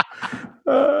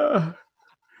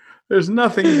 There's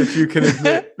nothing that you can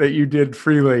admit that you did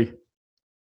freely.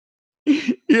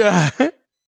 Yeah.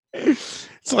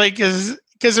 It's like, because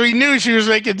he knew she was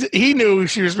making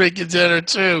dinner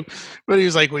too, but he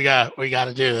was like, we got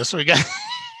to do this.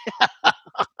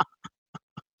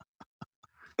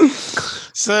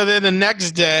 So then the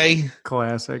next day,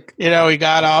 classic. We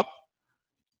got up.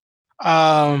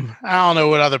 I don't know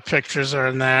what other pictures are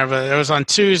in there, but it was on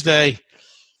Tuesday.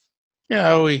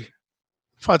 We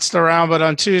futzed around, but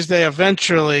on Tuesday,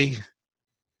 eventually,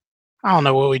 I don't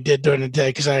know what we did during the day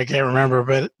because I can't remember,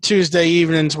 but Tuesday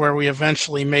evenings where we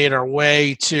eventually made our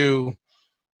way to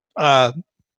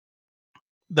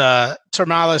the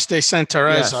Termales de Santa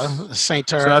Teresa, Yes. Saint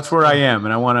So Teresa. that's where I am,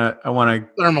 and I want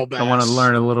Thermal to baths.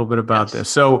 learn a little bit about this.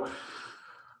 So,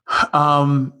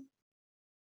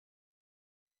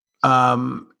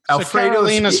 Alfredo's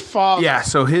Carolina's father. Yeah,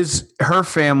 so her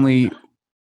family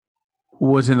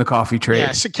was in the coffee trade.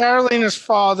 Yeah, so Carolina's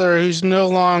father, who's no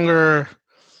longer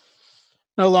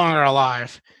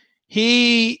alive,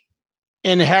 he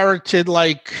inherited,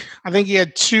 like, I think he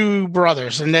had two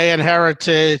brothers, and they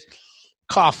inherited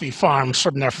coffee farms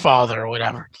from their father or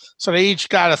whatever. So they each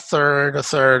got a third,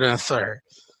 and a third.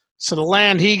 So the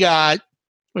land he got,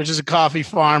 which is a coffee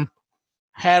farm,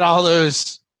 had all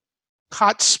those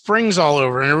hot springs all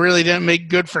over, and it really didn't make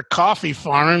good for coffee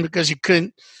farming because you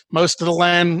couldn't. Most of the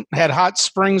land had hot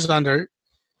springs under it.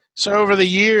 So over the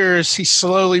years, he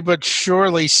slowly but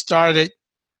surely started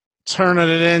turning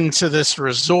it into this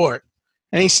resort.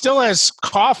 And he still has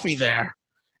coffee there.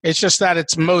 It's just that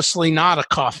it's mostly not a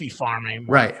coffee farm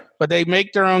anymore. Right. But they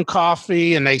make their own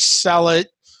coffee and they sell it.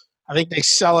 I think they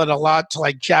sell it a lot to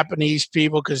like Japanese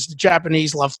people because the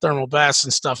Japanese love thermal baths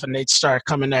and stuff, and they'd start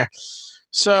coming there.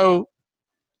 So,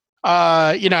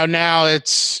 now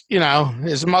it's,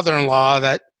 his mother-in-law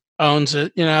that owns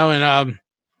it, and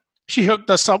she hooked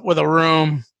us up with a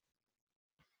room,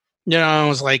 and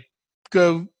was like,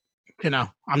 go,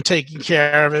 I'm taking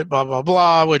care of it, blah, blah,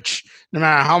 blah, which no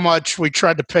matter how much we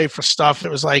tried to pay for stuff, it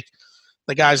was like,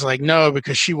 the guy's like, no,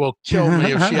 because she will kill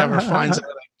me if she ever finds out I'm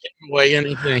giving away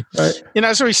anything.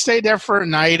 Right. So we stayed there for a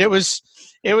night. It was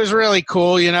really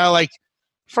cool, like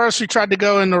first we tried to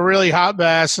go in the really hot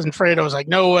baths and Fredo was like,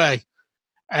 no way.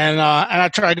 And I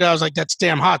tried to, I was like, that's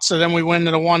damn hot. So then we went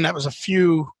to the one that was a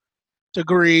few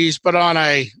degrees, but on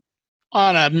an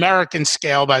American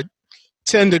scale, about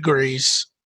 10 degrees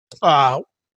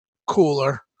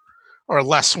cooler or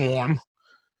less warm,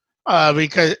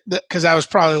 because that was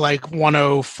probably like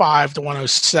 105 to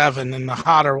 107, and the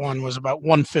hotter one was about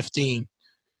 115.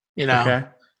 Okay.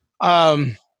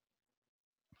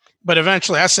 But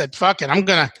eventually, I said, "Fuck it, I'm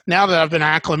gonna." Now that I've been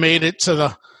acclimated to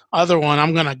the other one,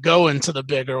 I'm gonna go into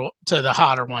the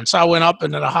hotter one. So I went up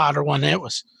into the hotter one. It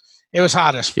was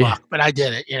hot as fuck, but I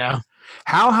did it.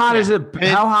 How hot is it?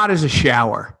 How hot is a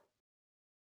shower?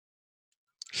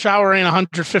 Shower ain't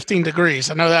 115 degrees.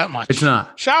 I know that much. It's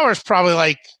not. Shower's probably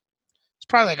like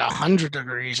 100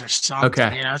 degrees or something.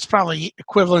 Okay. It's probably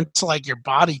equivalent to like your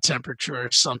body temperature or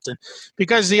something,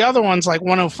 because the other one's like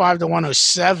 105 to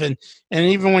 107, and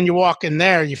even when you walk in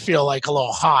there, you feel like a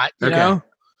little hot. You know.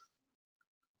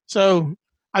 So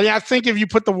I think if you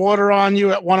put the water on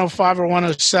you at 105 or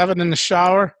 107 in the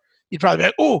shower, you'd probably be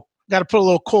like, "Oh, got to put a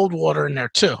little cold water in there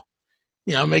too."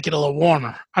 Make it a little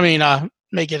warmer. I mean,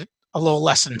 make it a little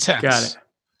less intense. Got it.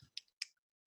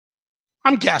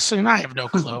 I'm guessing. I have no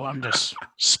clue. I'm just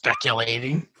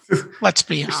speculating. Let's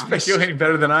be honest. You're speculating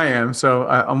better than I am, so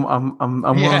I'm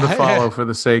willing to follow for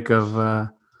the sake of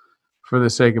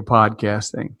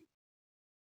podcasting.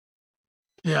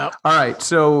 Yeah. All right.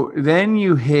 So then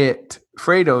you hit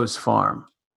Fredo's farm.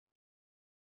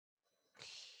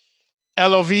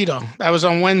 El Oviedo. That was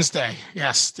on Wednesday.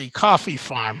 Yes, the coffee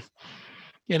farm.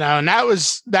 And that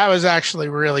was actually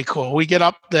really cool. We get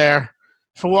up there.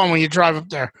 For one, when you drive up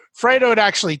there, Fredo had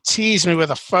actually teased me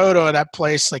with a photo of that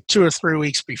place like 2 or 3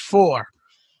 weeks before.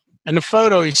 And the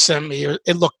photo he sent me, it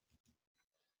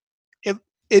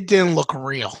didn't look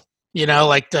real.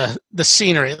 Like the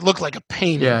scenery. It looked like a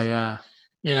painting.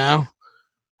 Yeah.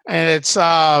 And it's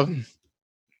so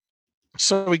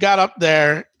we got up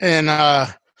there and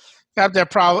got there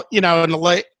probably, in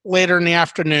the later in the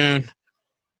afternoon.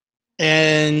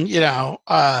 And,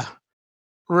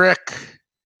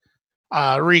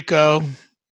 Rico,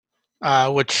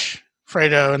 which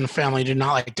Fredo and the family do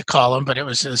not like to call him, but it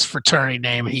was his fraternity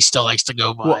name, and he still likes to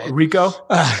go by it. Rico?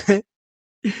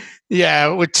 Yeah,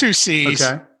 with 2 C's.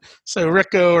 Okay. So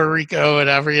Rico or Rico,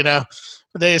 whatever,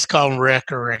 But they just call him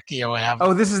Rick or Ricky or whatever.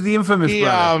 Oh, this is the infamous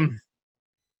brother.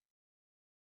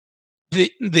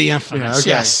 The infamous,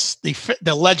 yes.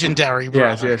 The legendary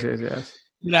brother.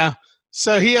 Yes.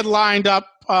 So he had lined up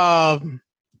a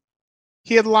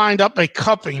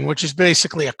cupping, which is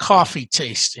basically a coffee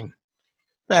tasting,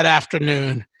 that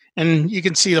afternoon, and you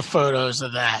can see the photos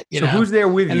of that. So who's there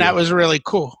with you? And that was really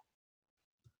cool.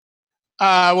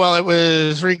 Well, it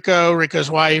was Rico's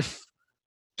wife,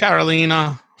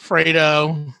 Carolina,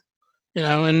 Fredo,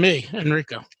 and me and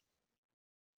Rico.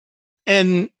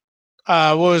 And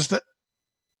what was the?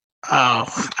 Oh,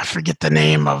 I forget the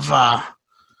name of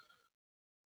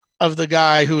of the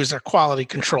guy who is their quality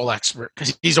control expert,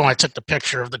 because he's the one that took the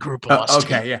picture of the group of us.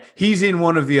 Okay, yeah. He's in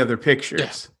one of the other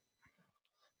pictures.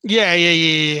 Yeah.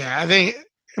 I think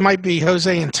it might be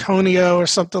Jose Antonio or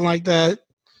something like that.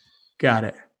 Got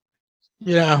it.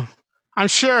 Yeah. I'm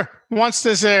sure once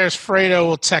this airs, Fredo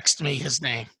will text me his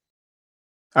name.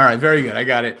 All right, very good. I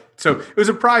got it. So it was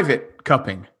a private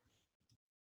cupping.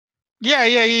 Yeah.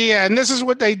 And this is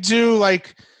what they do,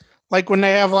 like when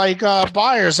they have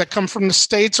buyers that come from the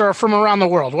States or from around the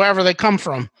world, wherever they come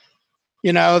from,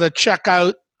 to check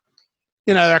out,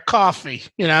 their coffee,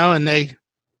 and they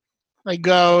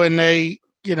go and they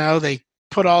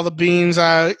put all the beans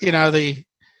out, the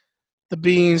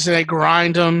beans, and they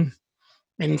grind them.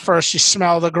 And first you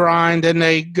smell the grind, and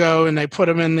they go and they put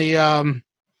them in the,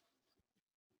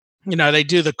 they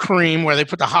do the cream where they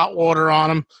put the hot water on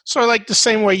them. So like the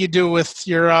same way you do with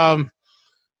your,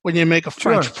 when you make a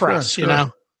French press, you know,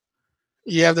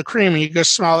 you have the cream and you go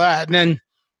smell that. And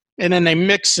then they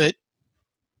mix it,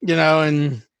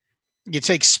 and you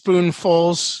take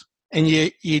spoonfuls and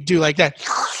you do like that.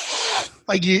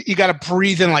 Like you got to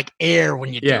breathe in like air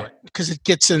when you do it, because it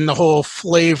gets in the whole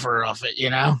flavor of it,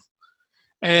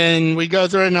 And we go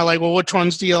through it and they're like, well, which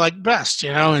ones do you like best,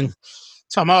 and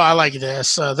so I like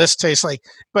this. This tastes like,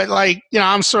 but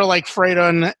I'm sort of like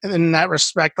Fredo in that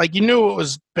respect. Like, you knew it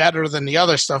was better than the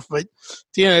other stuff, but at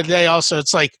the end of the day, also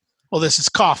it's like, well, this is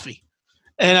coffee.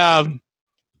 And,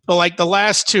 but like the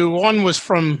last two, one was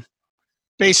from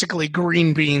basically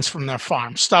green beans from their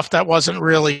farm, stuff that wasn't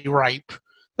really ripe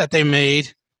that they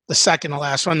made. The second to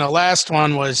last one, the last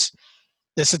one was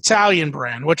this Italian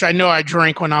brand, which I know I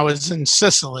drank when I was in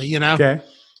Sicily, Okay.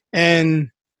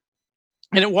 And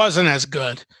it wasn't as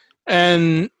good.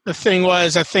 And the thing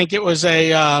was, I think it was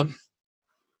a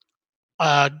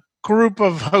group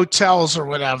of hotels or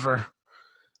whatever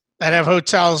that have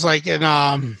hotels like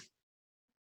in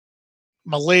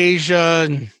Malaysia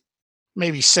and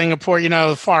maybe Singapore,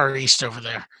 the Far East over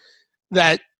there,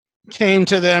 that came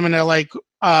to them and they're like,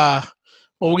 well,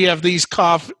 we have these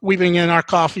we've been getting our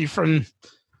coffee from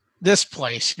this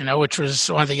place, which was,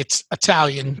 I think it's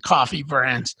Italian coffee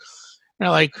brands. And they're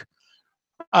like,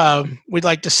 we'd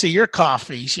like to see your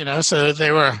coffees, so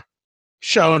they were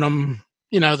showing them,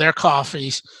 their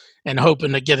coffees and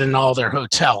hoping to get in all their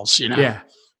hotels, Yeah.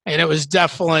 And it was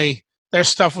definitely, their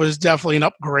stuff was definitely an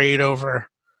upgrade over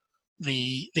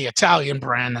the Italian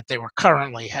brand that they were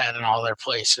currently had in all their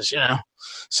places,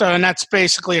 So, and that's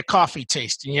basically a coffee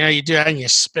tasting, you do that and you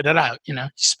spit it out, you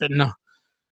spit in a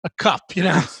cup,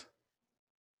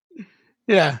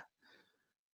 Yeah.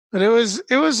 But it was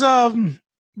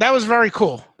that was very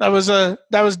cool. That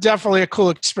was definitely a cool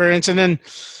experience. And then,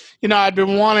 I'd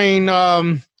been wanting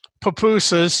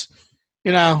pupusas,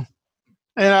 and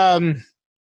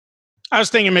I was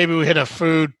thinking maybe we hit a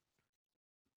food,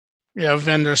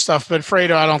 vendor stuff. But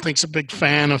Fredo, I don't think is a big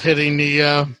fan of hitting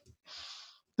the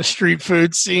street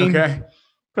food scene. Okay.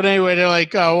 But anyway, they're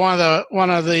like one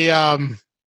of the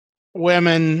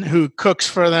women who cooks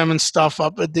for them and stuff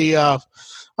up at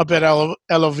El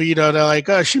Oviedo. They're like,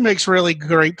 oh, she makes really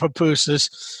great pupusas.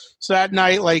 So that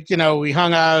night, we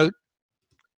hung out.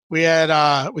 We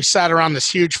had we sat around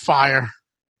this huge fire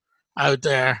out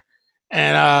there,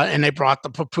 and they brought the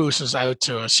pupusas out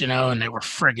to us, and they were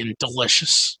friggin'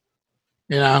 delicious,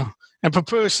 And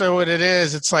pupusa, what it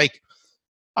is, it's like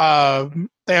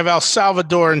they have El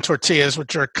Salvadoran tortillas,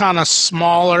 which are kind of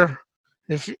smaller.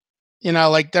 If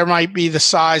there might be the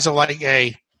size of like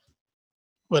a,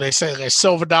 what they say, like a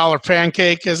silver dollar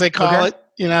pancake, as they call it,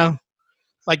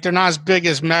 like they're not as big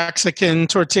as Mexican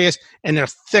tortillas, and they're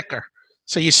thicker.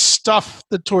 So you stuff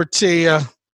the tortilla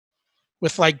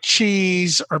with like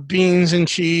cheese or beans and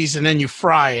cheese, and then you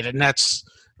fry it, and that's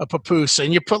a pupusa.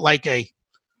 And you put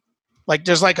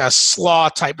there's like a slaw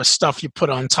type of stuff you put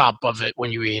on top of it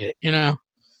when you eat it, And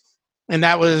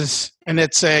it's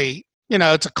it's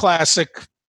a classic,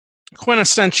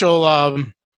 quintessential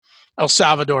El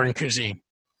Salvadoran cuisine,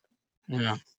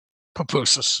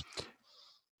 pupusas.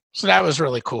 So that was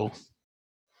really cool.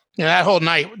 That whole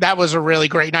night, that was a really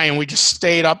great night, and we just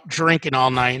stayed up drinking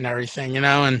all night and everything,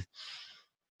 and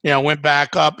went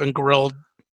back up and grilled,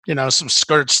 some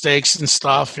skirt steaks and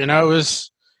stuff, it was,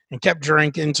 and kept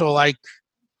drinking till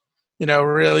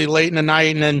really late in the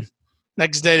night, and then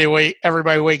next day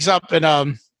everybody wakes up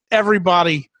and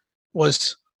everybody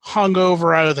was hung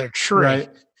over out of their tree. Right.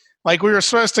 Like we were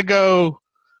supposed to go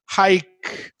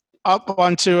hike up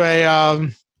onto a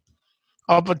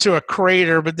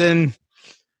crater, but then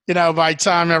by the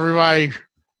time everybody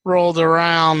rolled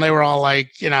around, they were all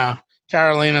like,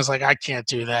 Carolina's like, I can't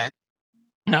do that.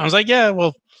 And I was like, yeah,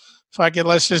 well, fuck it,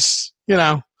 let's just,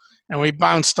 and we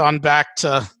bounced on back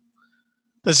to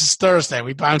This is Thursday.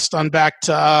 We bounced on back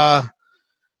to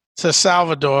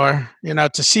Salvador,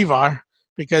 to Sivar,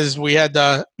 because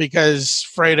because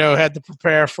Fredo had to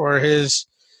prepare for his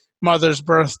mother's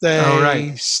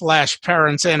birthday /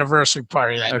 parents' anniversary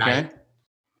party that night.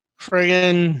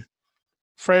 Friggin'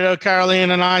 Fredo,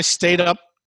 Caroline, and I stayed up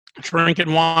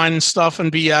drinking wine and stuff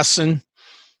and BSing.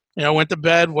 Went to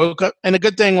bed, woke up, and the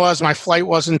good thing was my flight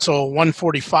wasn't until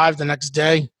 1:45 the next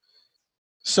day,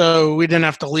 so we didn't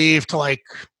have to leave till like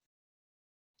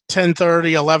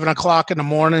 10:30, 11 o'clock in the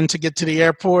morning to get to the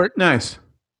airport. Nice.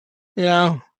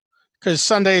 Because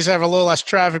Sundays have a little less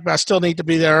traffic, but I still need to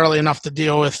be there early enough to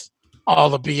deal with all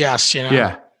the BS,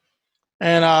 Yeah.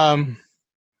 And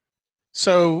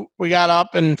so we got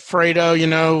up, and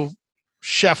Fredo,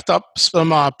 chefed up some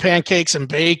pancakes and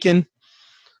bacon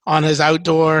on his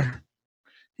outdoor,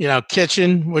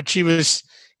 kitchen, which he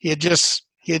had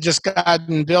just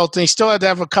gotten built, and he still had to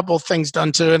have a couple of things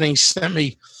done to it, and he sent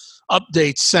me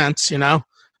updates since,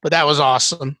 but that was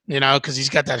awesome, because he's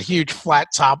got that huge flat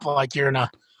top like you're in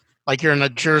a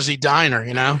Jersey diner,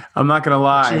 I'm not gonna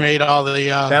lie. He made all the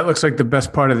that looks like the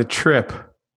best part of the trip.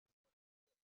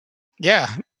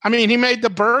 Yeah, I mean, he made the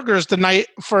burgers the night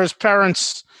for his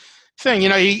parents' thing.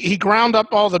 He ground up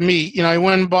all the meat. He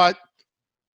went and bought,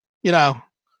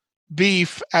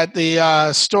 beef at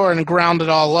the store and ground it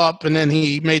all up, and then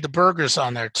he made the burgers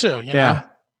on there too. Yeah.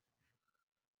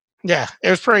 Yeah, it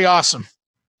was pretty awesome.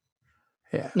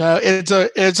 Yeah. No,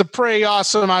 it's a pretty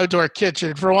awesome outdoor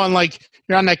kitchen. For one, like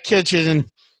you're on that kitchen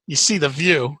and you see the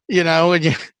view,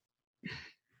 and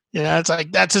it's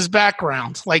like that's his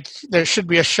background. Like there should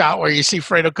be a shot where you see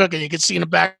Fredo cooking, you can see in the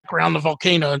background the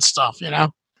volcano and stuff.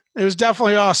 It was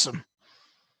definitely awesome.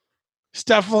 It's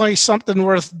definitely something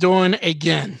worth doing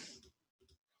again.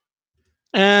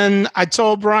 And I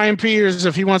told Brian Peters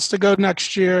if he wants to go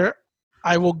next year,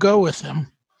 I will go with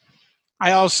him.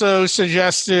 I also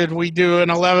suggested we do an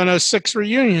 1106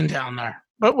 reunion down there,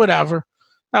 but whatever.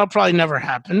 That'll probably never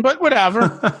happen, but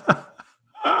whatever.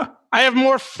 I have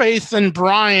more faith in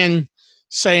Brian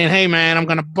saying, hey, man, I'm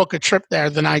going to book a trip there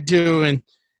than I do in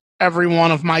every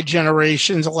one of my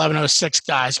generation's 1106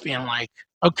 guys being like,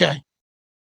 okay.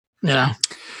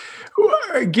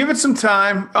 Give it some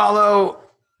time, although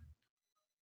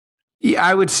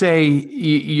I would say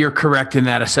you're correct in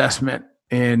that assessment.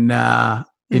 In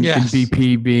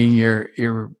BP being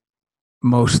your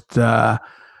most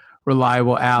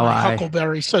reliable ally,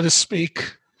 Huckleberry, so to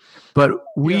speak. But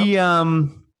we,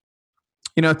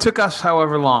 it took us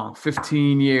however long,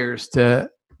 15 years to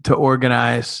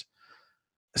organize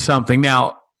something.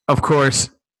 Now, of course,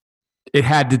 it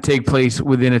had to take place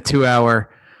within a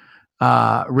 2-hour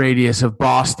radius of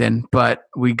Boston, but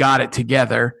we got it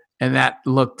together. And that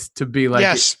looked to be like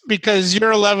because your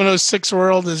 1106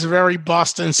 world is very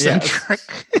Boston centric.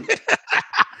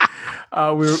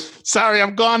 Yes. Sorry,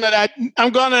 I'm going to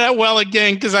that well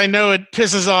again because I know it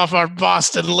pisses off our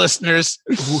Boston listeners.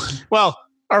 Well,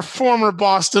 our former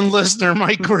Boston listener,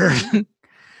 Mike Reardon.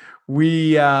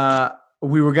 We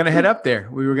were going to head up there.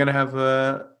 We were going to have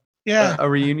a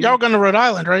reunion. Y'all going to Rhode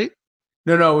Island, right?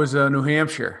 No, it was New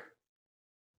Hampshire.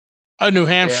 Oh, New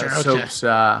Hampshire. Yeah,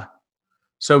 okay.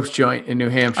 Soap's joint in New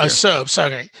Hampshire. Soaps,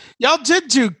 okay. Y'all did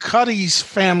do Cuddy's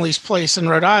family's place in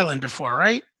Rhode Island before,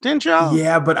 right? Didn't y'all?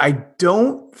 Yeah, but I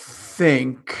don't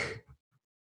think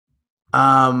we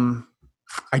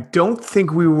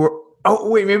were.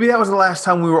 Oh, wait, maybe that was the last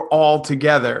time we were all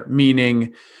together,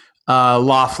 meaning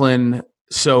Laughlin,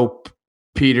 Soap,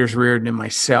 Peters, Reardon, and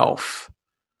myself.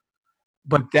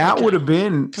 But that would have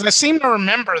been... Because I seem to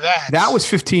remember that. That was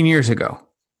 15 years ago.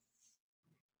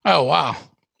 Oh, wow.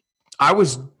 I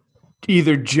was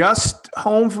either just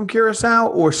home from Curacao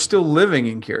or still living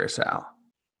in Curacao.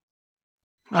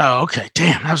 Oh, okay.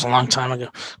 Damn, that was a long time ago.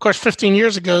 Of course, 15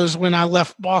 years ago is when I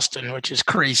left Boston, which is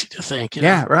crazy to think.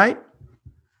 Yeah, right?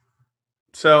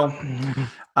 So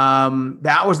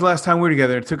that was the last time we were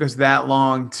together. It took us that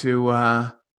long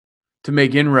to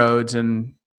make inroads,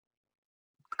 and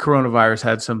coronavirus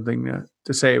had something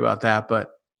to say about that. But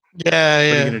what are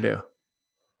you going to do?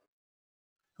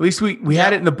 At least we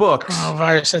had it in the books.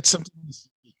 Coronavirus had something.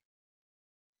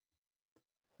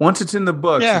 Once it's in the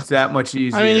books, it's that much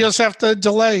easier. I mean, you just have to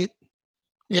delay it.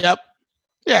 Yep.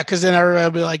 Yeah, because then everybody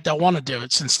will be like, they'll want to do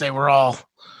it since they were all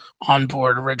on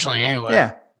board originally anyway.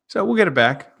 Yeah. So we'll get it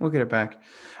back. All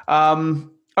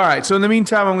right. So in the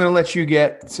meantime, I'm going to let you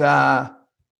get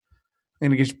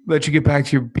back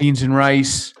to your beans and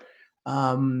rice.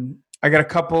 I got a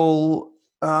couple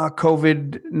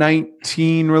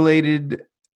COVID-19 related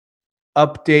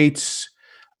updates,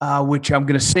 which I'm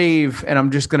going to save, and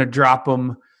I'm just going to drop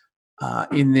them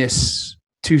in this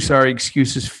Two Sorry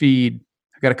Excuses feed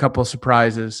got a couple of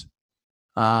surprises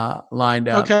lined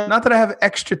up. Okay. Not that I have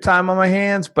extra time on my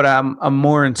hands, but I'm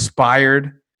more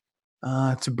inspired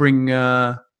to bring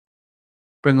a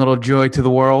little joy to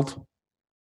the world.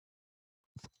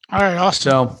 All right,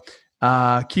 awesome.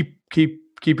 So keep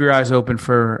your eyes open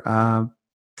for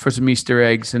some Easter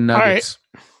eggs and nuggets.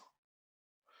 All right.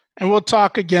 And we'll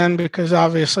talk again because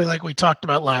obviously, like we talked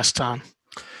about last time,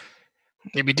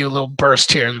 maybe do a little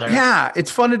burst here and there. Yeah, it's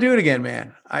fun to do it again,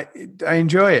 man. I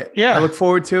enjoy it. Yeah. I look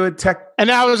forward to it. And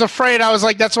I was afraid. I was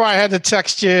like, that's why I had to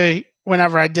text you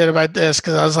whenever I did about this,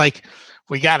 because I was like,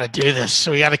 we got to do this.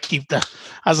 So we got to keep I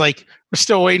was like, we're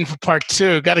still waiting for part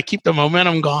 2. Got to keep the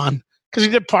momentum going. Because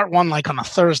we did part 1 like on a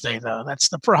Thursday, though. That's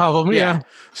the problem. Yeah.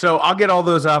 So I'll get all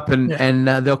those up and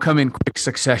they'll come in quick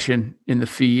succession in the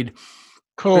feed.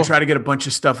 Cool. We'll try to get a bunch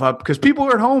of stuff up because people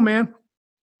are at home, man.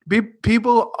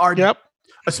 People are,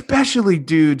 especially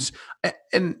dudes.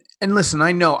 And listen,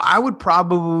 I know I would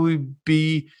probably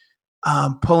be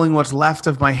pulling what's left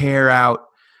of my hair out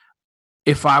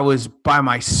if I was by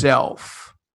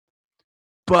myself.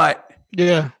 But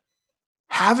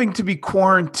having to be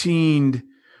quarantined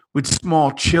with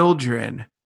small children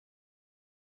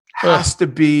has to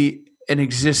be an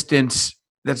existence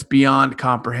that's beyond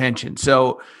comprehension.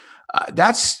 So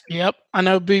that's... Yep, I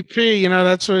know BP,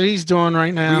 that's what he's doing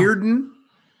right now. Reardon.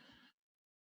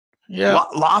 Yeah.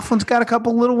 Laughlin's got a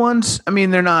couple little ones. I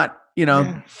mean, they're not,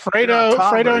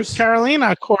 Fredo and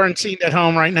Carolina quarantined at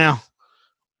home right now.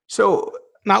 So...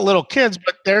 Not little kids,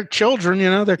 but they're children,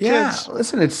 they're kids. Yeah,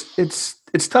 listen,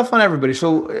 it's tough on everybody.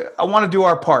 So I want to do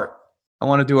our part. I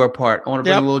want to bring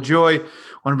a little joy. I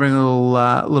want to bring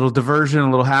a little diversion, a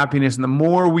little happiness. And the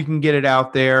more we can get it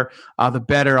out there, the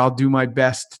better. I'll do my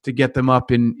best to get them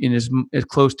up in as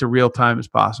close to real time as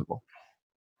possible.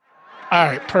 All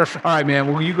right, perfect. All right,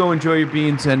 man. Well, you go enjoy your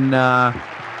beans, and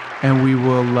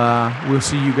we'll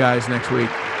see you guys next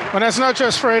week. Buenos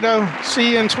noches, Fredo.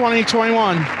 See you in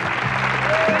 2021.